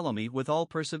continue to follow me with all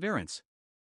perseverance.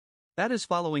 That is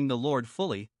following the Lord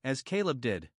fully, as Caleb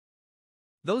did.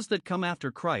 Those that come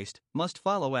after Christ must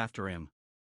follow after him.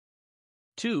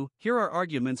 2. Here are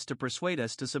arguments to persuade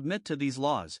us to submit to these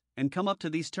laws, and come up to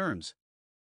these terms.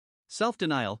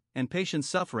 Self-denial and patient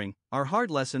suffering are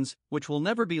hard lessons which will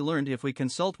never be learned if we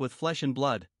consult with flesh and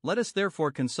blood. Let us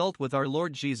therefore consult with our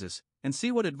Lord Jesus, and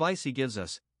see what advice he gives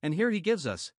us, and here he gives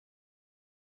us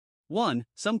 1.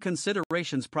 Some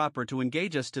considerations proper to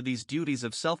engage us to these duties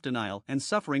of self-denial and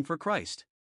suffering for Christ.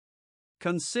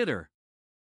 Consider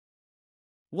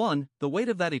 1. The weight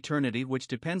of that eternity which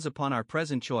depends upon our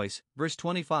present choice. Verse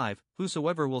 25,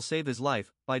 whosoever will save his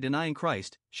life, by denying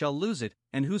Christ, shall lose it,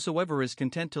 and whosoever is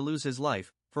content to lose his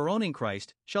life, for owning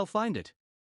Christ, shall find it.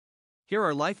 Here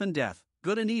are life and death,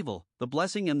 good and evil, the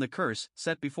blessing and the curse,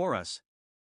 set before us.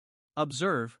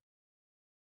 Observe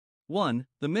 1.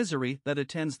 The misery that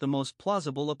attends the most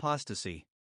plausible apostasy.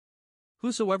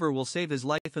 Whosoever will save his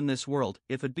life in this world,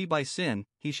 if it be by sin,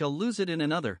 he shall lose it in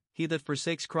another. He that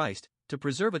forsakes Christ, to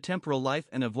preserve a temporal life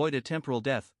and avoid a temporal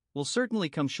death, will certainly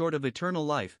come short of eternal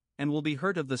life, and will be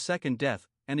hurt of the second death,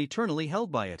 and eternally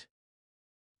held by it.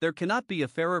 There cannot be a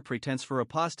fairer pretense for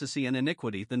apostasy and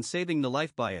iniquity than saving the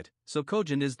life by it, so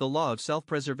cogent is the law of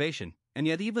self-preservation, and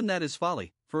yet even that is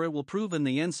folly, for it will prove in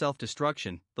the end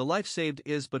self-destruction. The life saved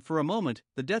is but for a moment,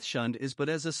 the death shunned is but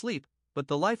as a sleep, but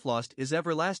the life lost is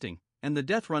everlasting, and the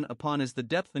death run upon is the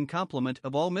depth and complement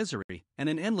of all misery, and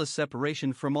an endless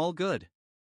separation from all good.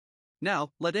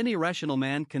 Now, let any rational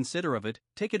man consider of it,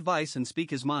 take advice and speak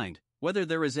his mind, whether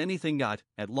there is anything got,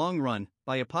 at long run,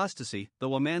 by apostasy,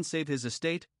 though a man save his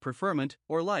estate, preferment,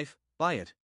 or life, by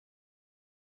it.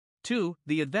 2.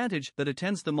 The advantage that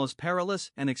attends the most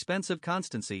perilous and expensive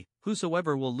constancy.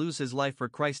 Whosoever will lose his life for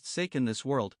Christ's sake in this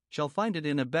world, shall find it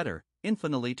in a better,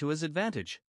 infinitely to his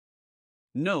advantage.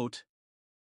 Note.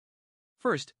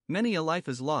 First, many a life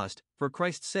is lost, for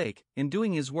Christ's sake, in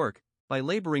doing his work, by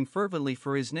laboring fervently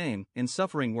for his name, in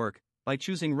suffering work, by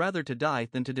choosing rather to die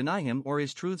than to deny him or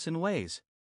his truths and ways.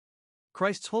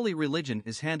 Christ's holy religion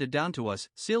is handed down to us,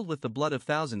 sealed with the blood of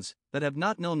thousands, that have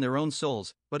not known their own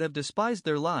souls, but have despised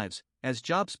their lives, as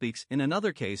Job speaks in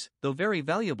another case, though very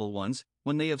valuable ones,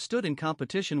 when they have stood in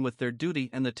competition with their duty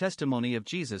and the testimony of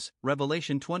Jesus,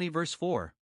 Revelation 20 verse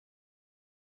 4.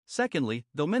 Secondly,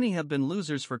 though many have been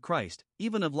losers for Christ,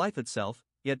 even of life itself,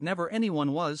 yet never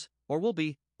anyone was, or will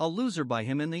be, a loser by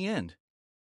him in the end.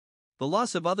 The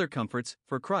loss of other comforts,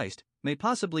 for Christ, may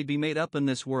possibly be made up in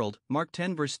this world, Mark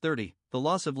 10 verse 30, the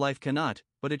loss of life cannot,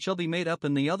 but it shall be made up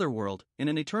in the other world, in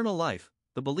an eternal life,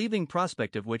 the believing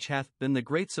prospect of which hath been the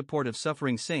great support of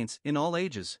suffering saints in all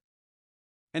ages.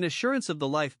 An assurance of the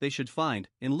life they should find,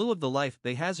 in lieu of the life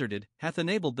they hazarded, hath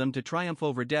enabled them to triumph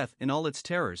over death in all its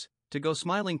terrors, to go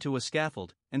smiling to a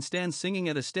scaffold, and stand singing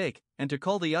at a stake, and to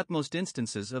call the utmost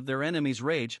instances of their enemies'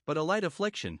 rage but a light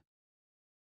affliction.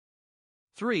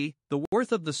 3. The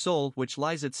worth of the soul which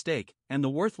lies at stake, and the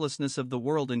worthlessness of the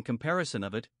world in comparison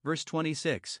of it. Verse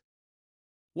 26.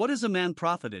 What is a man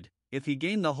profited, if he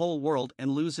gain the whole world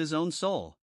and lose his own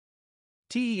soul?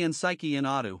 Te and psyche and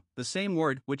autu, the same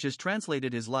word which is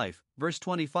translated his life. Verse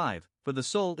 25, for the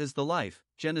soul is the life.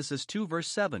 Genesis 2 verse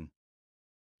 7.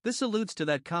 This alludes to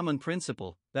that common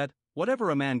principle, that, whatever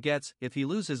a man gets, if he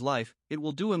lose his life, it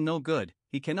will do him no good,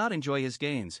 he cannot enjoy his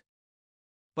gains.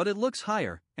 But it looks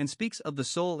higher, and speaks of the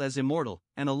soul as immortal,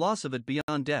 and a loss of it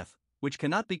beyond death, which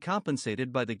cannot be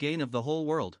compensated by the gain of the whole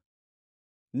world.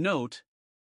 Note.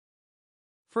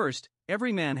 First,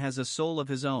 every man has a soul of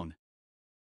his own.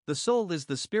 The soul is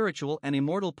the spiritual and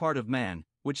immortal part of man,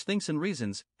 which thinks and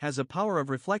reasons, has a power of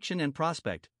reflection and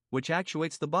prospect, which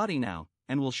actuates the body now,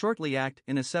 and will shortly act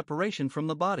in a separation from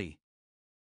the body.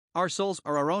 Our souls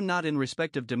are our own not in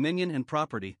respect of dominion and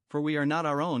property, for we are not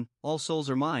our own, all souls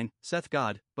are mine, saith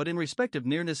God, but in respect of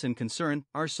nearness and concern,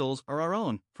 our souls are our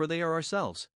own, for they are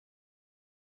ourselves.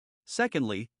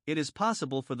 Secondly, it is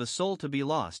possible for the soul to be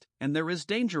lost, and there is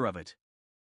danger of it.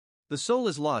 The soul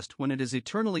is lost when it is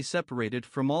eternally separated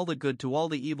from all the good to all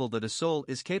the evil that a soul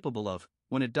is capable of,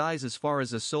 when it dies as far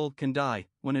as a soul can die,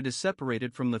 when it is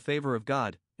separated from the favor of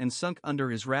God, and sunk under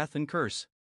his wrath and curse.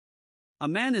 A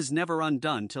man is never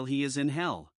undone till he is in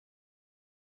hell.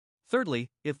 Thirdly,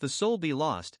 if the soul be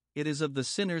lost, it is of the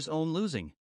sinner's own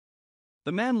losing.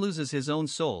 The man loses his own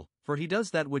soul, for he does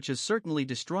that which is certainly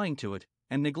destroying to it,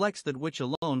 and neglects that which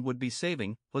alone would be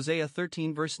saving. Hosea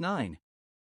 13 verse 9.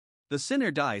 The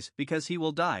sinner dies because he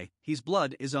will die, his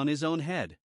blood is on his own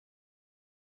head.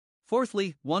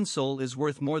 Fourthly, one soul is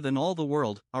worth more than all the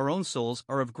world. Our own souls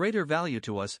are of greater value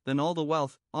to us than all the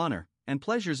wealth, honor, and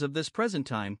pleasures of this present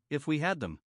time, if we had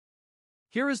them.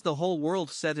 Here is the whole world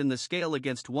set in the scale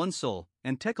against one soul,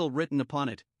 and tekel written upon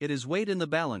it. It is weighed in the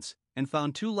balance, and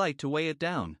found too light to weigh it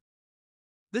down.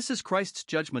 This is Christ's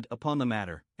judgment upon the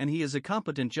matter, and he is a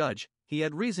competent judge. He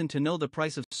had reason to know the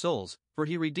price of souls, for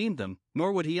he redeemed them,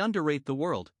 nor would he underrate the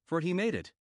world, for he made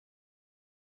it.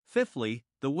 Fifthly,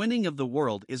 the winning of the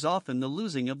world is often the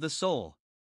losing of the soul.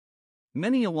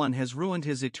 Many a one has ruined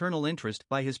his eternal interest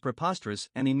by his preposterous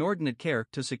and inordinate care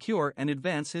to secure and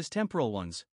advance his temporal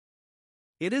ones.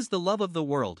 It is the love of the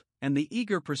world, and the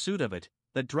eager pursuit of it,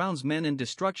 that drowns men in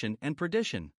destruction and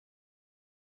perdition.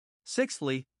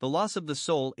 Sixthly, the loss of the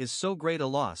soul is so great a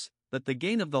loss, that the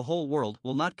gain of the whole world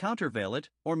will not countervail it,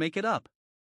 or make it up.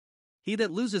 He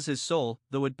that loses his soul,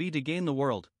 though it be to gain the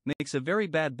world, makes a very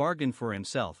bad bargain for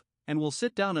himself, and will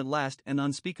sit down at last an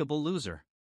unspeakable loser.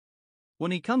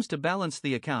 When he comes to balance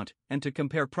the account, and to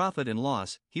compare profit and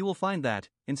loss, he will find that,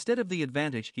 instead of the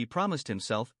advantage he promised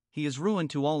himself, he is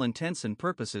ruined to all intents and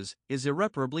purposes, is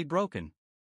irreparably broken.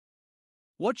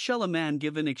 What shall a man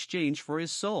give in exchange for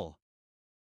his soul?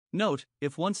 Note,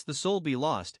 if once the soul be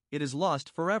lost, it is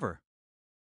lost forever.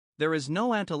 There is no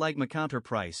antalagma counter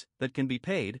price that can be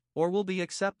paid, or will be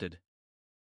accepted.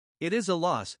 It is a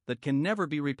loss that can never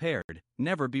be repaired,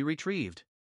 never be retrieved.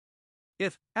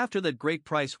 If, after that great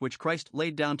price which Christ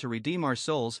laid down to redeem our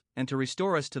souls, and to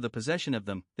restore us to the possession of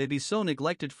them, they be so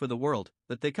neglected for the world,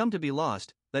 that they come to be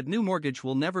lost, that new mortgage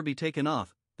will never be taken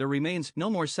off, there remains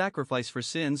no more sacrifice for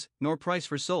sins, nor price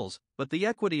for souls, but the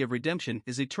equity of redemption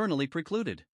is eternally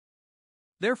precluded.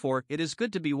 Therefore, it is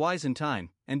good to be wise in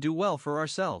time, and do well for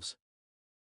ourselves.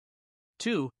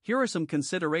 2. Here are some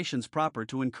considerations proper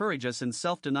to encourage us in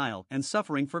self-denial and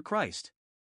suffering for Christ.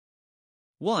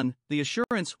 1. The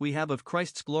assurance we have of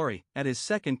Christ's glory, at his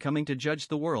second coming to judge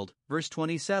the world, verse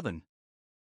 27.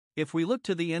 If we look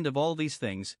to the end of all these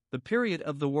things, the period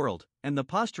of the world, and the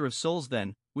posture of souls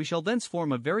then, we shall thence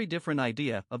form a very different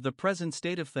idea of the present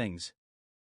state of things.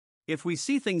 If we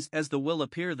see things as they will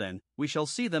appear then, we shall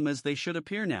see them as they should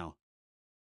appear now.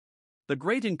 The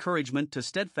great encouragement to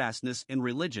steadfastness in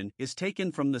religion is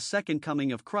taken from the second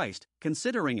coming of Christ,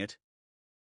 considering it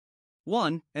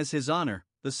 1. As his honor,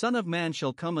 the Son of Man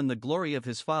shall come in the glory of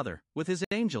his Father, with his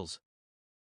angels.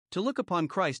 To look upon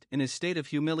Christ in his state of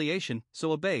humiliation,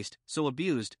 so abased, so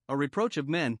abused, a reproach of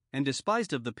men, and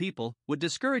despised of the people, would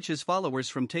discourage his followers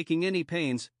from taking any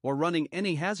pains, or running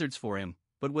any hazards for him,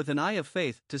 but with an eye of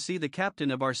faith to see the captain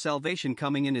of our salvation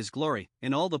coming in his glory,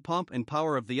 in all the pomp and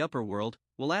power of the upper world,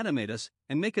 will animate us,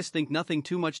 and make us think nothing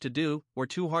too much to do, or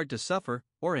too hard to suffer,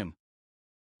 or him.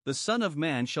 The Son of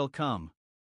Man shall come.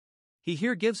 He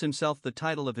here gives himself the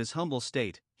title of his humble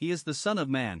state, he is the Son of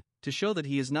Man, to show that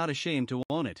he is not ashamed to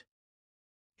own it.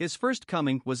 His first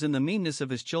coming was in the meanness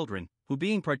of his children, who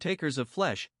being partakers of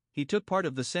flesh, he took part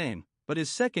of the same, but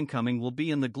his second coming will be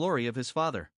in the glory of his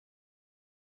Father.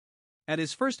 At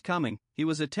his first coming, he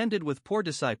was attended with poor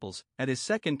disciples, at his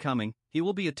second coming, he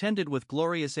will be attended with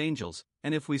glorious angels,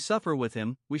 and if we suffer with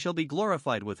him, we shall be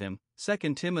glorified with him,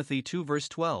 2 Timothy 2 verse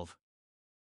 12.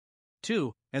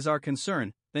 2. As our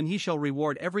concern, then he shall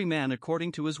reward every man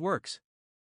according to his works.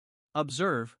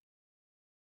 Observe.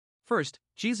 First,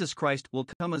 Jesus Christ will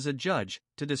come as a judge,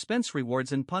 to dispense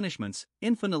rewards and punishments,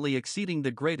 infinitely exceeding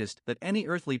the greatest that any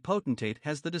earthly potentate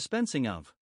has the dispensing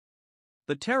of.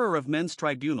 The terror of men's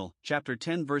tribunal, chapter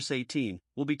 10 verse 18,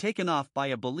 will be taken off by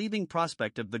a believing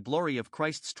prospect of the glory of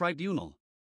Christ's tribunal.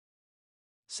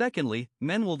 Secondly,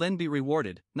 men will then be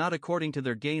rewarded, not according to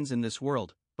their gains in this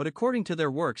world, but according to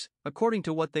their works, according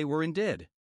to what they were and did.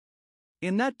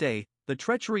 In that day, the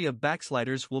treachery of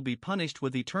backsliders will be punished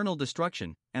with eternal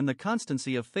destruction, and the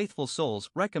constancy of faithful souls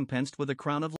recompensed with a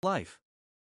crown of life.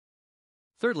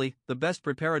 Thirdly, the best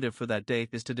preparative for that day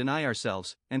is to deny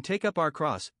ourselves, and take up our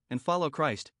cross, and follow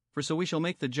Christ, for so we shall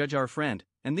make the judge our friend,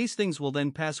 and these things will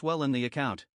then pass well in the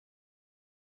account.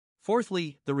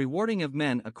 Fourthly, the rewarding of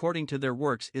men according to their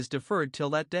works is deferred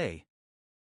till that day.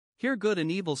 Here good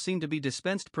and evil seem to be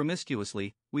dispensed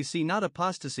promiscuously, we see not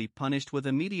apostasy punished with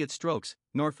immediate strokes,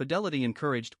 nor fidelity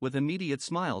encouraged with immediate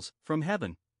smiles, from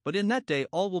heaven, but in that day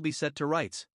all will be set to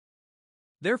rights.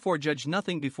 Therefore judge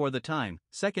nothing before the time,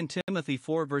 2 Timothy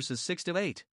 4 verses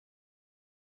 6-8.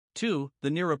 2.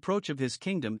 The near approach of his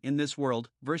kingdom in this world,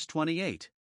 verse 28.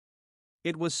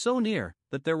 It was so near,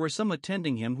 that there were some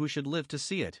attending him who should live to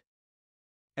see it.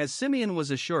 As Simeon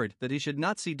was assured that he should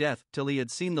not see death till he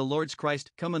had seen the Lord's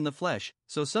Christ come in the flesh,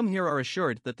 so some here are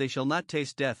assured that they shall not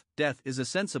taste death. Death is a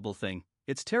sensible thing,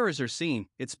 its terrors are seen,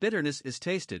 its bitterness is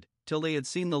tasted, till they had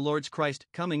seen the Lord's Christ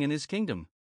coming in his kingdom.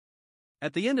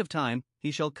 At the end of time,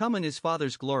 he shall come in his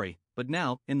Father's glory, but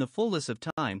now, in the fullness of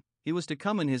time, he was to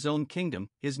come in his own kingdom,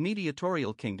 his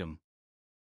mediatorial kingdom.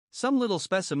 Some little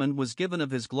specimen was given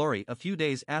of his glory a few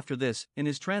days after this, in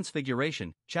his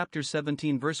transfiguration, chapter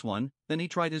 17 verse 1, then he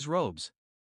tried his robes.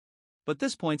 But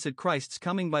this points at Christ's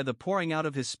coming by the pouring out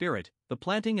of his Spirit, the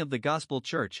planting of the gospel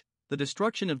church, the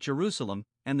destruction of Jerusalem,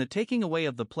 and the taking away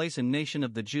of the place and nation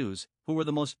of the Jews, who were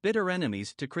the most bitter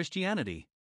enemies to Christianity.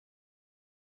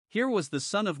 Here was the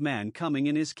Son of Man coming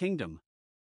in his kingdom.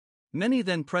 Many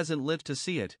then present lived to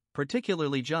see it,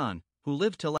 particularly John, who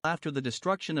lived till after the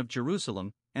destruction of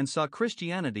Jerusalem, and saw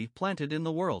Christianity planted in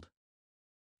the world.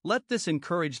 Let this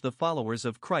encourage the followers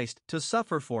of Christ to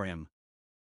suffer for him.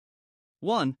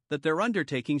 1. That their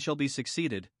undertaking shall be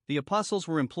succeeded. The apostles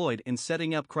were employed in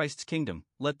setting up Christ's kingdom.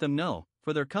 Let them know,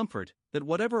 for their comfort, that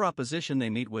whatever opposition they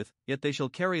meet with, yet they shall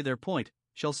carry their point,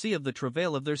 shall see of the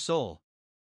travail of their soul.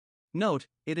 Note,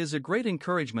 it is a great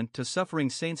encouragement to suffering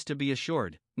saints to be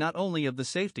assured, not only of the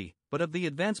safety, but of the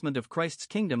advancement of Christ's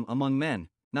kingdom among men,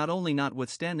 not only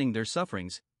notwithstanding their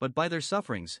sufferings, but by their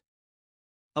sufferings.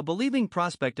 A believing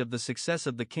prospect of the success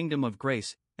of the kingdom of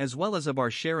grace, as well as of our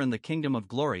share in the kingdom of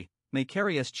glory, may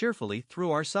carry us cheerfully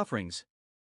through our sufferings.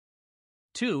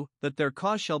 2. That their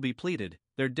cause shall be pleaded,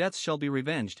 their deaths shall be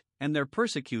revenged, and their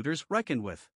persecutors reckoned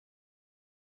with.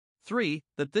 3.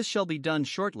 That this shall be done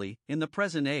shortly, in the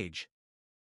present age.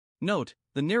 Note,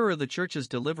 the nearer the Church's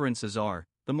deliverances are,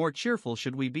 the more cheerful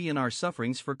should we be in our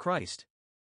sufferings for Christ.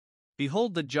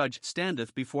 Behold, the judge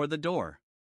standeth before the door.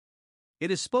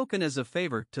 It is spoken as a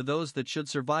favor to those that should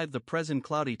survive the present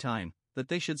cloudy time, that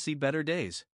they should see better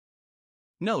days.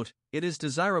 Note, it is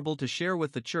desirable to share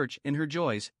with the Church in her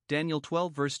joys, Daniel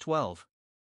 12 verse 12.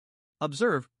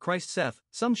 Observe, Christ saith,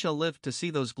 some shall live to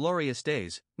see those glorious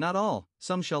days, not all,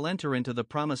 some shall enter into the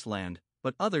promised land,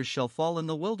 but others shall fall in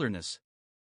the wilderness.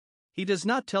 He does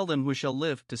not tell them who shall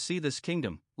live to see this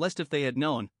kingdom, lest if they had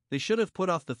known, they should have put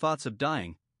off the thoughts of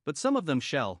dying, but some of them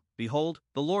shall, behold,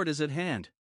 the Lord is at hand.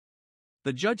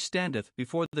 The judge standeth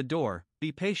before the door,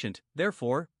 be patient,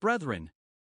 therefore, brethren.